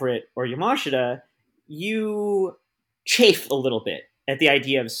like Everett or Yamashita, you chafe a little bit at the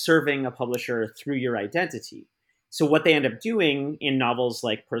idea of serving a publisher through your identity. So what they end up doing in novels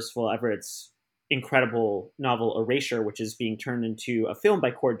like Percival Everett's incredible novel Erasure, which is being turned into a film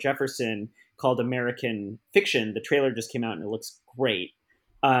by Cord Jefferson called American Fiction. The trailer just came out and it looks great.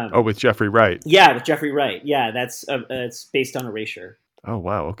 With Jeffrey Wright. Yeah, with Jeffrey Wright. Yeah, it's based on Erasure. Oh,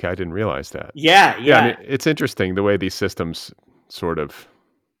 wow. Okay. I didn't realize that. Yeah. I mean, it's interesting the way these systems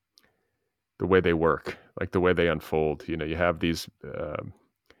the way they work, like the way they unfold. You have these,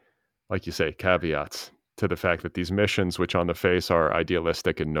 like you say, caveats to the fact that these missions, which on the face are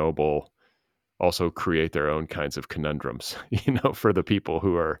idealistic and noble, also create their own kinds of conundrums, for the people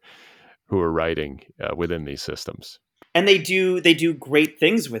who are writing within these systems. And they do great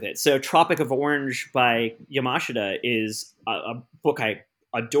things with it. So Tropic of Orange by Yamashita is a book I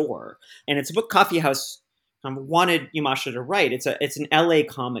adore. And it's a book Coffee House wanted Yamashita to write. It's an LA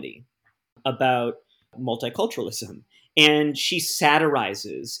comedy about multiculturalism. And she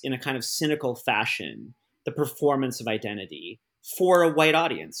satirizes in a kind of cynical fashion the performance of identity for a white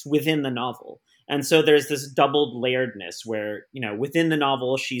audience within the novel. And so there's this doubled layeredness where, within the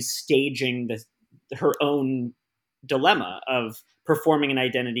novel, she's staging her own dilemma of performing an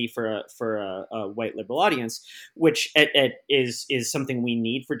identity for a white liberal audience, which is something we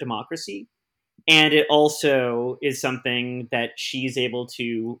need for democracy. And it also is something that she's able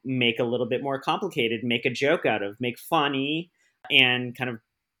to make a little bit more complicated, make a joke out of, make funny, and kind of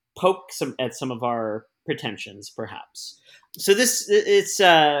poke at some of our pretensions, perhaps. So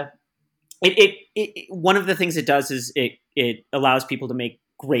one of the things it does is it allows people to make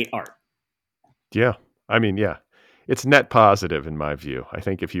great art. Yeah. I mean, yeah. It's net positive in my view. I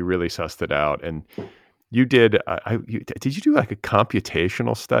think if you really sussed it out, and You did. Did you do like a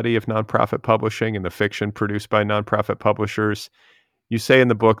computational study of nonprofit publishing and the fiction produced by nonprofit publishers? You say in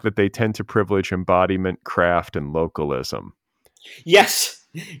the book that they tend to privilege embodiment, craft, and localism. Yes.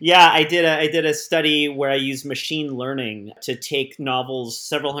 Yeah, I did a study where I used machine learning to take novels,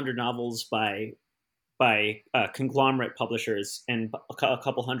 several hundred novels by conglomerate publishers and a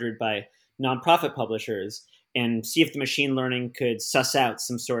couple hundred by nonprofit publishers, and see if the machine learning could suss out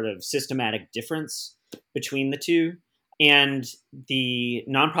some sort of systematic difference between the two. And the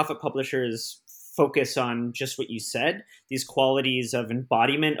nonprofit publishers focus on just what you said, these qualities of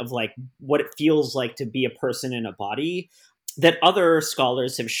embodiment, of like what it feels like to be a person in a body, that other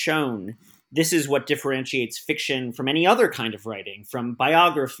scholars have shown this is what differentiates fiction from any other kind of writing, from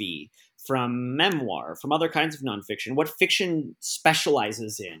biography, from memoir, from other kinds of nonfiction. What fiction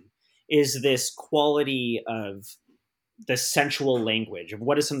specializes in is this quality of the sensual language of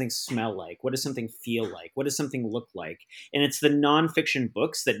what does something smell like? What does something feel like? What does something look like? And it's the nonfiction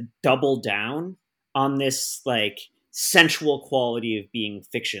books that double down on this like sensual quality of being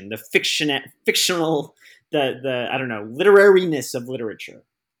fiction, the fictional, the I don't know, literariness of literature.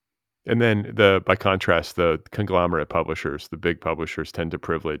 And then by contrast, the conglomerate publishers, the big publishers tend to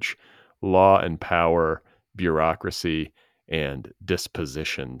privilege law and power, bureaucracy, and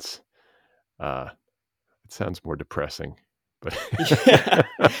dispositions. It sounds more depressing, but Yeah,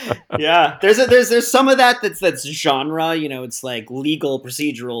 yeah. There's some of that's genre. You know, it's like legal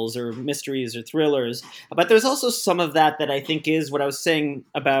procedurals or mysteries or thrillers. But there's also some of that I think is what I was saying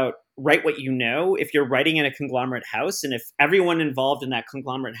about write what you know. If you're writing in a conglomerate house, and if everyone involved in that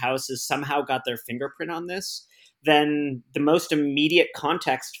conglomerate house has somehow got their fingerprint on this, then the most immediate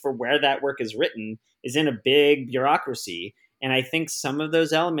context for where that work is written is in a big bureaucracy. And I think some of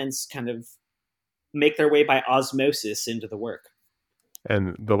those elements kind of make their way by osmosis into the work.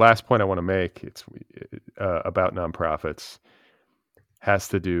 And the last point I want to make, it's about nonprofits, has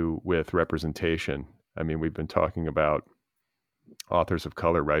to do with representation. I mean, we've been talking about authors of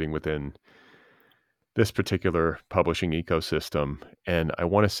color writing within this particular publishing ecosystem. And I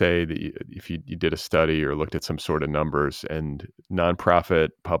want to say that if you did a study or looked at some sort of numbers, and nonprofit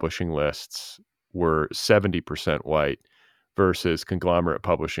publishing lists were 70% white versus conglomerate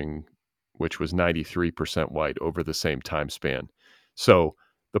publishing, which was 93% white over the same time span. So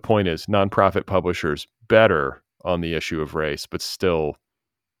the point is, nonprofit publishers better on the issue of race, but still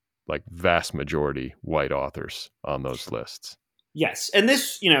like vast majority white authors on those lists. Yes. And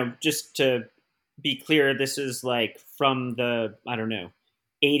this, just to be clear, this is like from the, I don't know,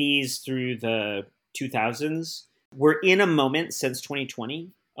 80s through the 2000s. We're in a moment since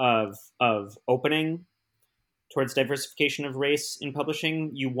 2020 of opening towards diversification of race in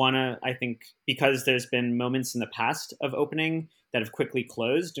publishing. You want to, I think, because there's been moments in the past of opening that have quickly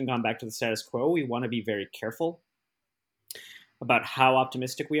closed and gone back to the status quo, we want to be very careful about how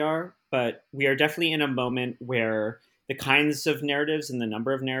optimistic we are. But we are definitely in a moment where the kinds of narratives and the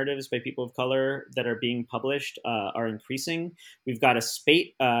number of narratives by people of color that are being published are increasing. We've got a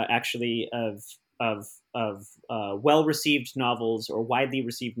spate, actually, of well-received novels or widely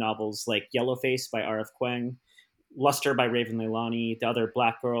received novels like Yellowface by R.F. Kuang, Luster by Raven Leilani, The Other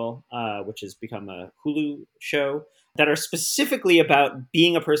Black Girl, which has become a Hulu show, that are specifically about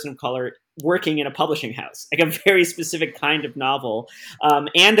being a person of color working in a publishing house, like a very specific kind of novel,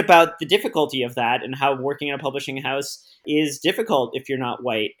 and about the difficulty of that and how working in a publishing house is difficult if you're not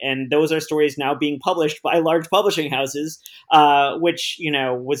white. And those are stories now being published by large publishing houses, which,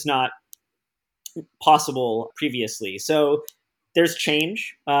 was not possible previously. So there's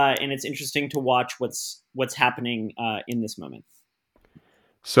change, and it's interesting to watch what's happening in this moment.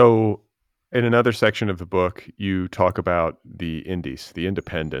 So in another section of the book, you talk about the indies, the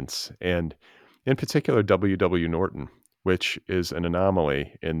independents, and in particular, W.W. Norton, which is an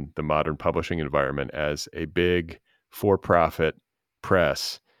anomaly in the modern publishing environment as a big for-profit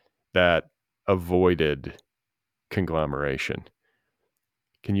press that avoided conglomeration.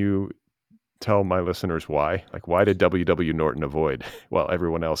 Can you tell my listeners why? Like, why did W.W. Norton avoid while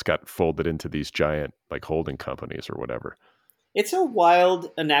everyone else got folded into these giant like holding companies or whatever? It's a wild,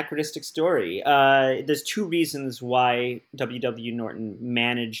 anachronistic story. There's two reasons why W.W. Norton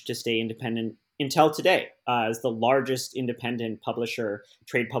managed to stay independent until today as the largest independent publisher,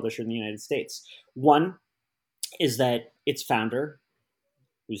 trade publisher in the United States. One is that its founder,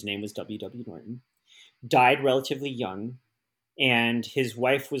 whose name was W.W. Norton, died relatively young, and his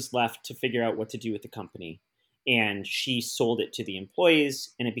wife was left to figure out what to do with the company. And she sold it to the employees,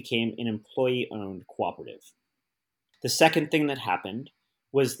 and it became an employee-owned cooperative. The second thing that happened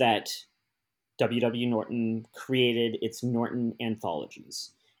was that W.W. Norton created its Norton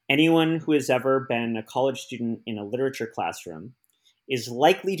anthologies. anyone who has ever been a college student in a literature classroom is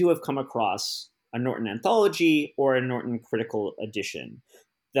likely to have come across a Norton anthology or a Norton critical edition.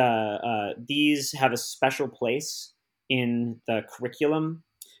 These have a special place in the curriculum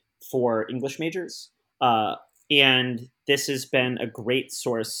for English majors. And this has been a great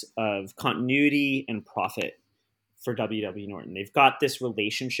source of continuity and profit for W.W. Norton. They've got this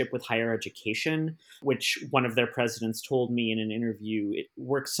relationship with higher education, which one of their presidents told me in an interview, it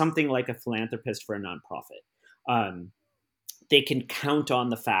works something like a philanthropist for a nonprofit. They can count on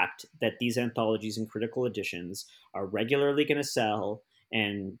the fact that these anthologies and critical editions are regularly going to sell,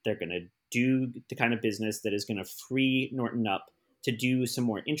 and they're going to do the kind of business that is going to free Norton up to do some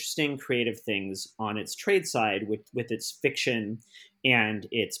more interesting, creative things on its trade side with its fiction and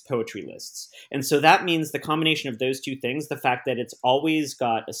its poetry lists. And so that means the combination of those two things, the fact that it's always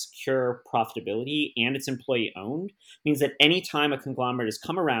got a secure profitability and it's employee owned, means that anytime a conglomerate has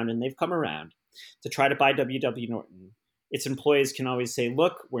come around, and they've come around, to try to buy W.W. Norton, its employees can always say,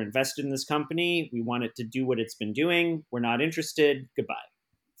 look, we're invested in this company. We want it to do what it's been doing. We're not interested. Goodbye.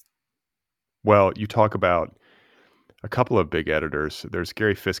 Well, you talk about a couple of big editors. There's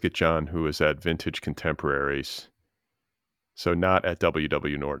Gary Fiskett-John, who is at Vintage Contemporaries, so not at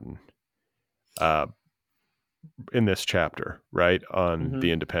W.W. Norton, in this chapter, right, on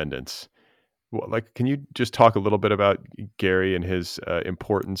the independents. Well, like, can you just talk a little bit about Gary and his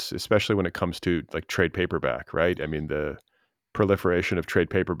importance, especially when it comes to like trade paperback, right? I mean, the proliferation of trade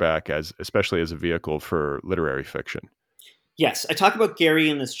paperback especially as a vehicle for literary fiction. Yes, I talk about Gary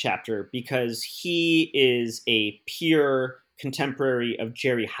in this chapter because he is a peer contemporary of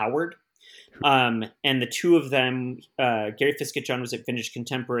Jerry Howard. And the two of them, Gary Fiskett-John was at Vintage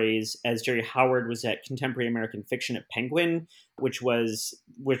Contemporaries, as Jerry Howard was at Contemporary American Fiction at Penguin, which were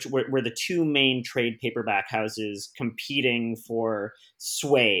the two main trade paperback houses competing for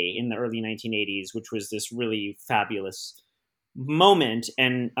sway in the early 1980s, which was this really fabulous moment.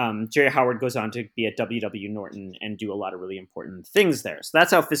 And Jerry Howard goes on to be at W.W. Norton and do a lot of really important things there. So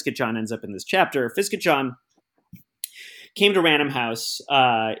that's how Fiskett-John ends up in this chapter. Fiskett-John came to Random House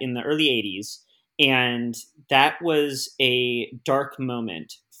in the early 80s, and that was a dark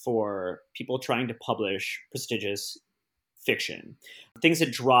moment for people trying to publish prestigious fiction. Things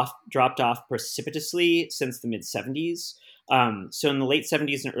had dropped off precipitously since the mid-70s. So in the late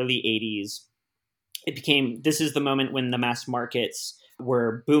 70s and early 80s, this is the moment when the mass markets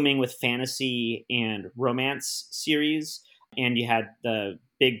were booming with fantasy and romance series. And you had the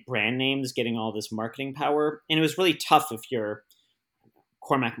big brand names getting all this marketing power. And it was really tough if you're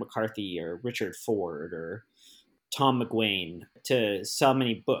Cormac McCarthy or Richard Ford or Tom McGuane to sell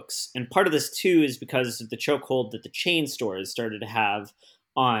many books. And part of this, too, is because of the chokehold that the chain stores started to have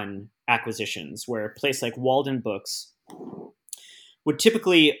on acquisitions, where a place like Walden Books would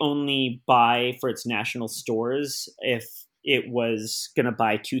typically only buy for its national stores if it was going to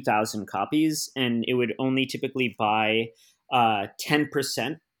buy 2,000 copies, and it would only typically buy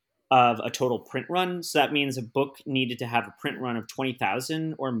 10% of a total print run. So that means a book needed to have a print run of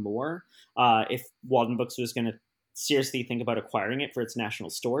 20,000 or more if Walden Books was going to seriously think about acquiring it for its national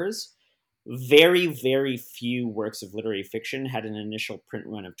stores. Very, very few works of literary fiction had an initial print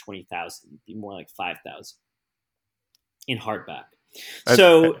run of 20,000. It'd be more like 5,000 in hardback.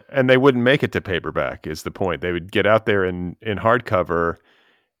 And they wouldn't make it to paperback is the point. They would get out there in hardcover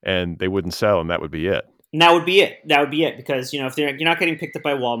and they wouldn't sell, and that would be it. And that would be it. Because, if you're not getting picked up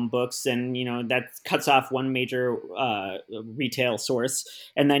by Walden Books, then, that cuts off one major retail source.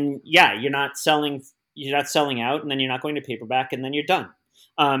 And then, you're not selling out, and then you're not going to paperback, and then you're done.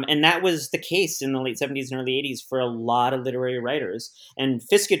 And that was the case in the late 70s and early 80s for a lot of literary writers. And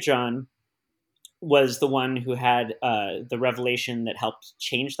Fiskett-John was the one who had the revelation that helped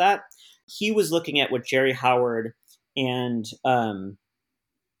change that. He was looking at what Jerry Howard and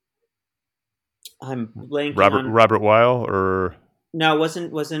I'm blanking on Robert Weil, or no,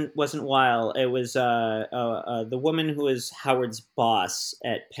 it wasn't Weil. It was the woman who was Howard's boss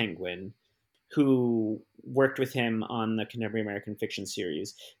at Penguin, who worked with him on the Contemporary American Fiction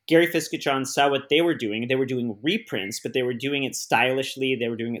series. Gary Fiskett-John saw what they were doing. They were doing reprints, but they were doing it stylishly. They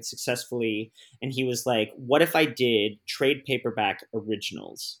were doing it successfully. And he was like, what if I did trade paperback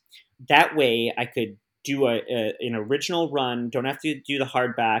originals? That way I could do an original run, don't have to do the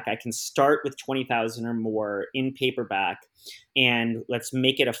hardback. I can start with 20,000 or more in paperback, and let's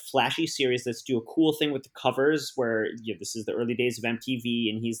make it a flashy series. Let's do a cool thing with the covers where this is the early days of MTV,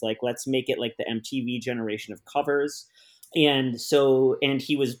 and he's like, let's make it like the MTV generation of covers. And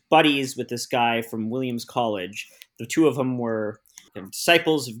he was buddies with this guy from Williams College. The two of them were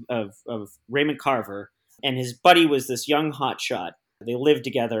disciples of Raymond Carver, and his buddy was this young hotshot They lived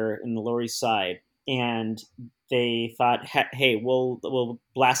together in the Lower East Side, and they thought, hey, we'll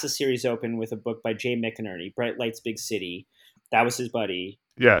blast the series open with a book by Jay McInerney, Bright Lights, Big City. That was his buddy.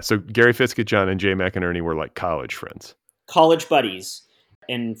 Yeah, so Gary Fisketjon and Jay McInerney were like college friends. College buddies.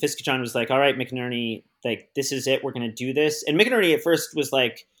 And Fisketjon was like, all right, McInerney, like, this is it. We're going to do this. And McInerney at first was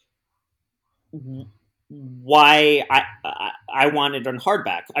like, why I wanted on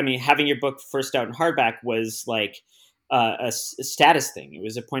hardback. I mean, having your book first out in hardback was like a status thing. It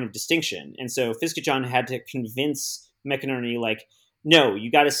was a point of distinction. And so Fisketjon had to convince McInerney, like, no,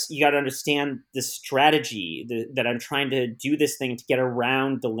 you got to understand the strategy that I'm trying to do this thing to get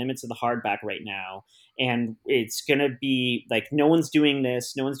around the limits of the hardback right now. And it's going to be like, no one's doing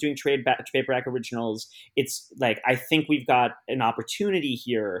this. No one's doing trade paperback originals. It's like, I think we've got an opportunity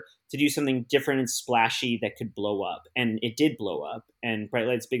here to do something different and splashy that could blow up. And it did blow up. And Bright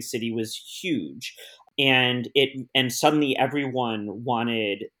Lights, Big City was huge. And suddenly everyone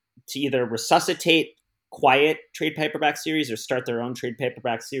wanted to either resuscitate quiet trade paperback series or start their own trade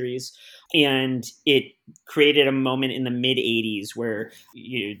paperback series. And it created a moment in the mid 80s where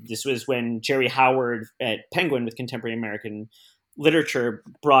this was when Jerry Howard at Penguin with Contemporary American Literature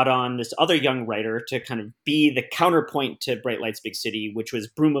brought on this other young writer to kind of be the counterpoint to Bright Lights, Big City, which was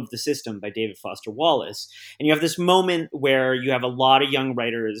Broom of the System by David Foster Wallace. And you have this moment where you have a lot of young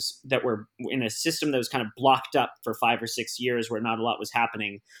writers that were in a system that was kind of blocked up for 5 or 6 years where not a lot was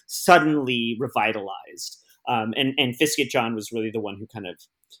happening, suddenly revitalized. And Fisketjon was really the one who kind of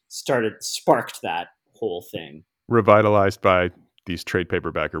sparked that whole thing. Revitalized by these trade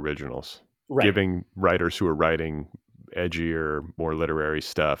paperback originals, right. Giving writers who are writing edgier, more literary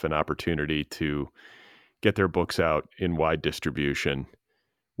stuff an opportunity to get their books out in wide distribution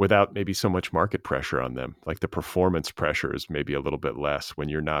without maybe so much market pressure on them. Like the performance pressure is maybe a little bit less when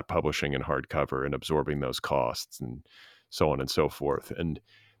you're not publishing in hardcover and absorbing those costs and so on and so forth. And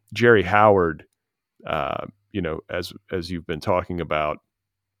Jerry Howard, as you've been talking about,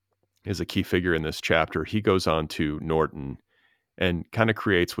 is a key figure in this chapter. He goes on to Norton and kind of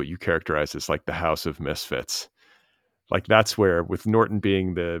creates what you characterize as like the House of Misfits. Like that's where, with Norton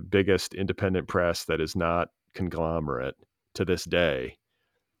being the biggest independent press that is not conglomerate to this day,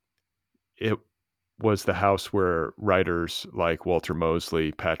 it was the house where writers like Walter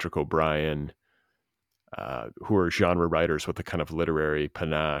Mosley, Patrick O'Brien, who are genre writers with a kind of literary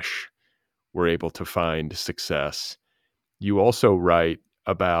panache, were able to find success. You also write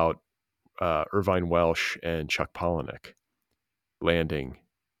about Irvine Welsh and Chuck Palahniuk landing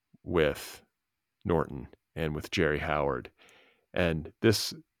with Norton and with Jerry Howard. And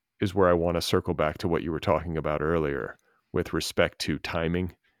this is where I want to circle back to what you were talking about earlier with respect to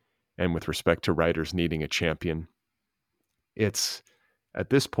timing and with respect to writers needing a champion. It's at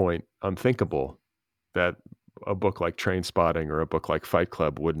this point unthinkable that a book like Trainspotting or a book like Fight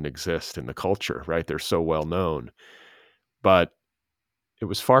Club wouldn't exist in the culture, right? They're so well known. But it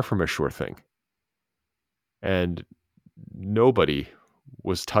was far from a sure thing. And nobody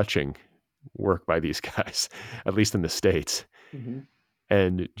was touching work by these guys, at least in the States. Mm-hmm.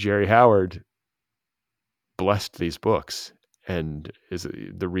 And Jerry Howard blessed these books and is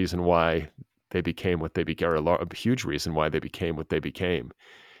the reason why they became what they became, or a huge reason why they became what they became.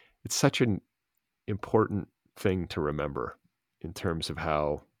 It's such an important thing to remember in terms of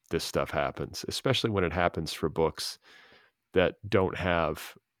how this stuff happens, especially when it happens for books that don't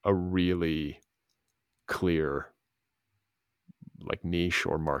have a really clear like niche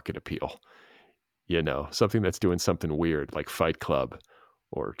or market appeal. Something that's doing something weird like Fight Club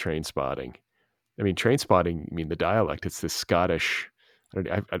or Trainspotting. I mean, Trainspotting, the dialect, it's this Scottish,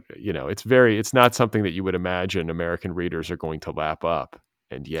 it's not something that you would imagine American readers are going to lap up.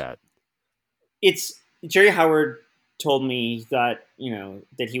 And yet Jerry Howard told me that,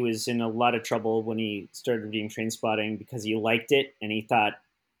 that he was in a lot of trouble when he started reading Trainspotting because he liked it. And he thought,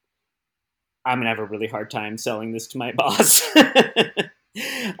 I'm going to have a really hard time selling this to my boss.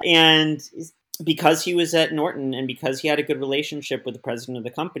 And because he was at Norton and because he had a good relationship with the president of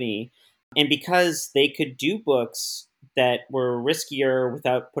the company, and because they could do books that were riskier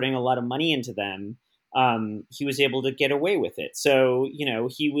without putting a lot of money into them, he was able to get away with it. So,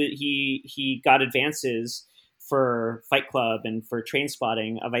 he got advances for Fight Club and for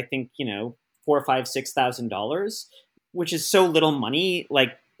Trainspotting of, I think, $4,000, $5,000, $6,000, which is so little money.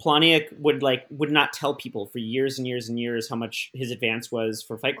 Like Palahniuk would not tell people for years and years and years how much his advance was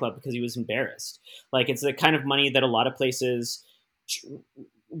for Fight Club because he was embarrassed. Like it's the kind of money that a lot of places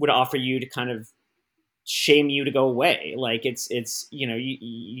would offer you to kind of shame you to go away. Like it's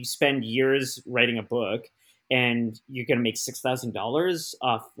you spend years writing a book and you're going to make $6,000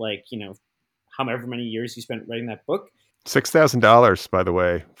 off however many years you spent writing that book. $6,000, by the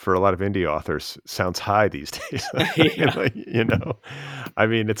way, for a lot of indie authors sounds high these days. Yeah. Like, I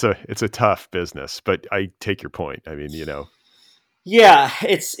mean, it's a tough business, but I take your point. I mean, Yeah,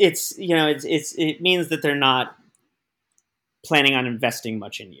 it means that they're not planning on investing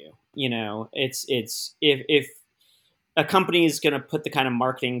much in you. It's if a company is going to put the kind of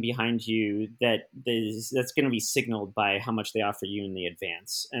marketing behind you that's going to be signaled by how much they offer you in the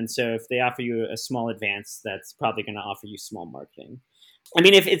advance. And so if they offer you a small advance, that's probably going to offer you small marketing. I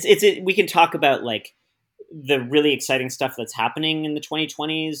mean, if we can talk about like the really exciting stuff that's happening in the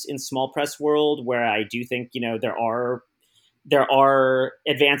 2020s in small press world, where I do think there are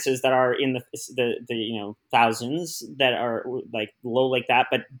advances that are in the thousands that are like low like that,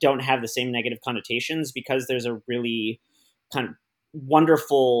 but don't have the same negative connotations because there's a really kind of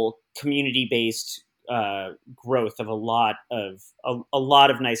wonderful community based growth of a lot of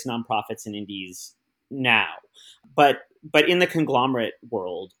nice nonprofits and indies now. But in the conglomerate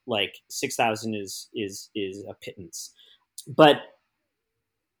world, like 6,000 is a pittance. But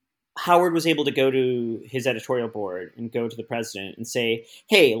Howard was able to go to his editorial board and go to the president and say,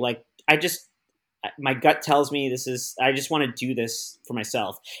 "Hey, like my gut tells me I just want to do this for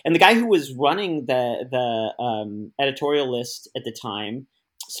myself." And the guy who was running the editorial list at the time,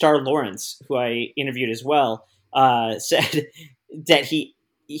 Star Lawrence, who I interviewed as well, said that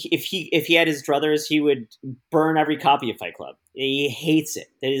if he had his druthers, he would burn every copy of Fight Club. He hates it.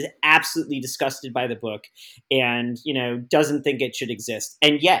 That is absolutely disgusted by the book, and doesn't think it should exist.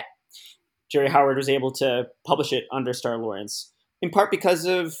 And yet Jerry Howard was able to publish it under Star Lawrence, in part because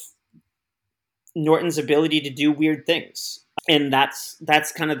of Norton's ability to do weird things. And that's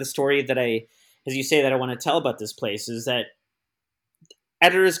kind of the story that as you say, that I want to tell about this place, is that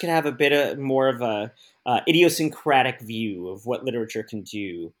editors can have a bit more of a idiosyncratic view of what literature can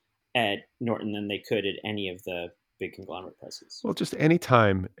do at Norton than they could at any of the big conglomerate presses. Well, just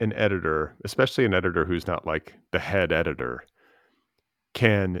anytime an editor, especially an editor who's not like the head editor,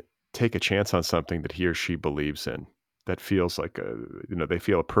 can take a chance on something that he or she believes in, that feels like they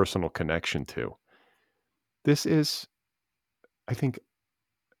feel a personal connection to. This is, I think,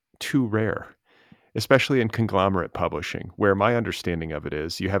 too rare, especially in conglomerate publishing, where my understanding of it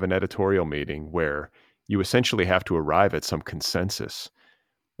is you have an editorial meeting where you essentially have to arrive at some consensus,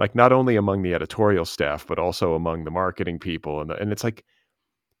 like not only among the editorial staff, but also among the marketing people. And it's like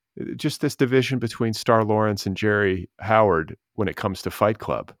just this division between Star Lawrence and Jerry Howard when it comes to Fight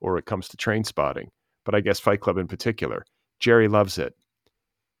Club or it comes to Train Spotting. But I guess Fight Club in particular. Jerry loves it.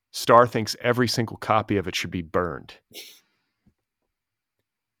 Star thinks every single copy of it should be burned.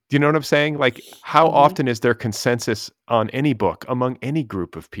 Do you know what I'm saying? Like, how often is there consensus on any book among any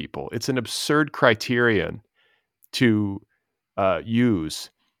group of people? It's an absurd criterion to use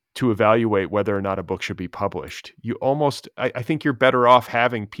to evaluate whether or not a book should be published. I think you're better off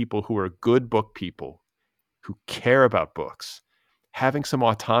having people who are good book people, who care about books, having some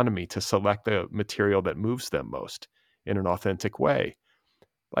autonomy to select the material that moves them most in an authentic way.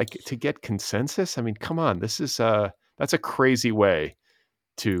 Like, to get consensus, I mean, come on, that's a crazy way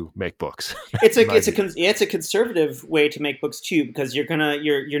to make books. It's a conservative way to make books too, because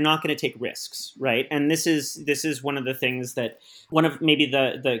you're not gonna take risks, right? And this is one of the things that one of maybe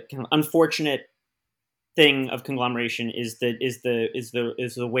the kind of unfortunate thing of conglomeration is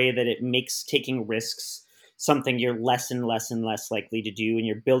the way that it makes taking risks something you're less and less and less likely to do, and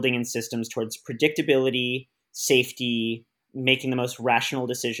you're building in systems towards predictability, safety, making the most rational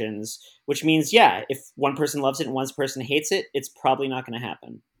decisions, which means, yeah, if one person loves it and one person hates it, it's probably not going to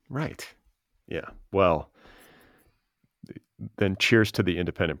happen. Right. Yeah. Well, then cheers to the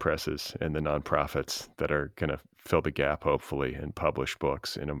independent presses and the nonprofits that are going to fill the gap, hopefully, and publish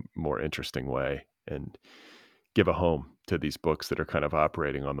books in a more interesting way and give a home to these books that are kind of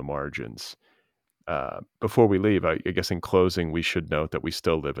operating on the margins. Before we leave, I guess in closing, we should note that we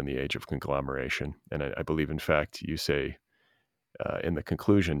still live in the age of conglomeration. And I believe, in fact, you say in the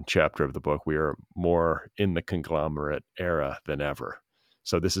conclusion chapter of the book, we are more in the conglomerate era than ever.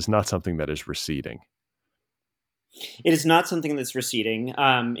 So this is not something that is receding. It is not something that's receding.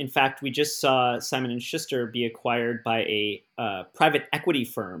 In fact, we just saw Simon & Schuster be acquired by a private equity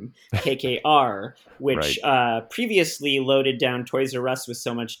firm, KKR, which Right. Previously loaded down Toys R Us with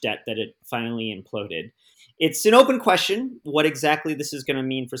so much debt that it finally imploded. It's an open question what exactly this is going to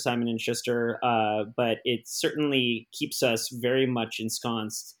mean for Simon & Schuster, but it certainly keeps us very much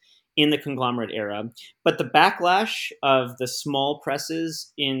ensconced in the conglomerate era. But the backlash of the small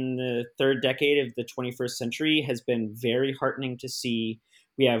presses in the third decade of the 21st century has been very heartening to see.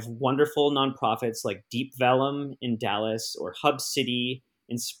 We have wonderful nonprofits like Deep Vellum in Dallas or Hub City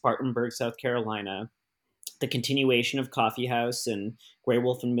in Spartanburg, South Carolina, the continuation of Coffee House and Grey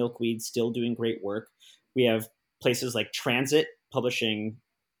Wolf and Milkweed still doing great work. We have places like Transit publishing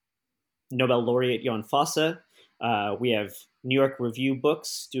Nobel laureate Johan Fosse. We have New York Review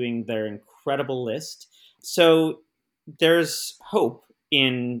Books doing their incredible list. So there's hope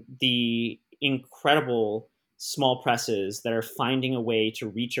in the incredible small presses that are finding a way to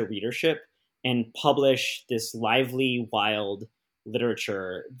reach a readership and publish this lively, wild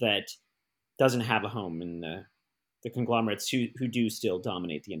literature that doesn't have a home in the conglomerates who do still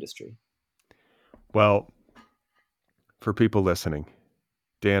dominate the industry. Well, for people listening,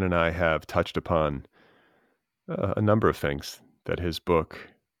 Dan and I have touched upon a number of things that his book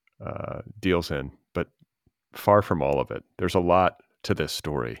deals in, but far from all of it. There's a lot to this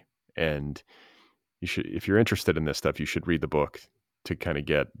story, and you should, if you're interested in this stuff, you should read the book to kind of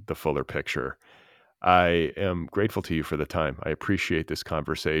get the fuller picture. I am grateful to you for the time. I appreciate this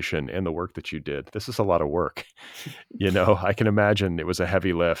conversation and the work that you did. This is a lot of work. I can imagine it was a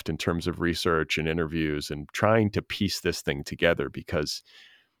heavy lift in terms of research and interviews and trying to piece this thing together, because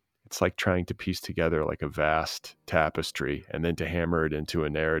it's like trying to piece together like a vast tapestry and then to hammer it into a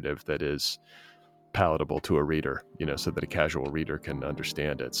narrative that is palatable to a reader, so that a casual reader can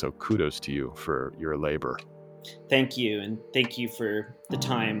understand it. So kudos to you for your labor. Thank you. And thank you for the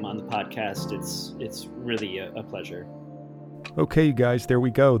time on the podcast. It's really a pleasure. Okay, you guys, there we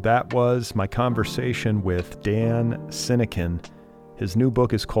go. That was my conversation with Dan Sinekin. His new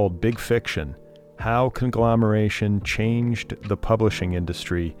book is called Big Fiction: How Conglomeration Changed the Publishing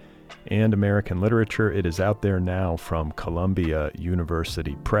Industry and American Literature. It is out there now from Columbia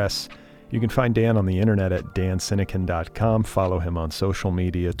University Press. You can find Dan on the internet at dansinekin.com. Follow him on social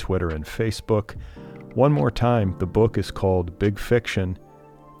media, Twitter and Facebook. One more time, the book is called Big Fiction.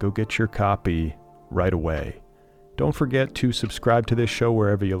 Go get your copy right away. Don't forget to subscribe to this show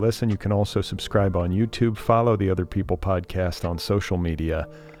wherever you listen. You can also subscribe on YouTube. Follow the Other People podcast on social media,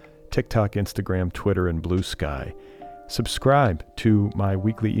 TikTok, Instagram, Twitter, and Blue Sky. Subscribe to my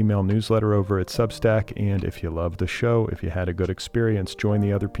weekly email newsletter over at Substack. And if you love the show, if you had a good experience, join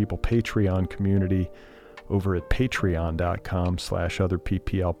the Other People Patreon community over at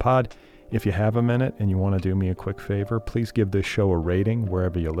patreon.com/otherpplpod. If you have a minute and you want to do me a quick favor, please give this show a rating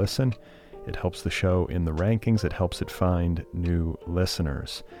wherever you listen. It helps the show in the rankings. It helps it find new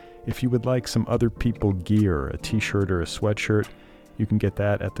listeners. If you would like some Other People gear, a t-shirt or a sweatshirt, you can get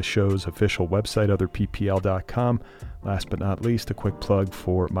that at the show's official website, otherppl.com. Last but not least, a quick plug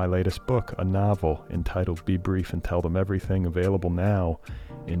for my latest book, a novel entitled Be Brief and Tell Them Everything, available now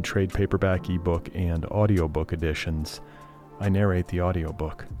in trade paperback, ebook, and audiobook editions. I narrate the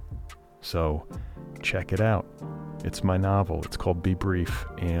audiobook, so check it out. It's my novel. It's called Be Brief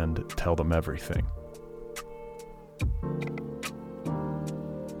and Tell Them Everything.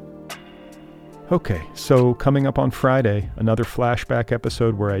 Okay, so coming up on Friday, another flashback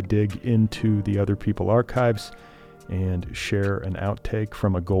episode where I dig into the Other People archives and share an outtake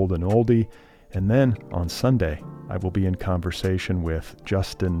from a golden oldie. And then on Sunday, I will be in conversation with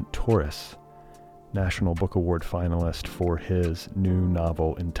Justin Torres, National Book Award finalist for his new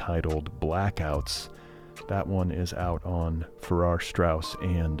novel entitled Blackouts. That one is out on Farrar, Straus,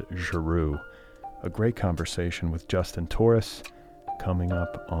 and Giroux. A great conversation with Justin Torres coming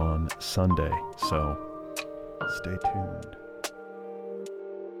up on Sunday, so stay tuned.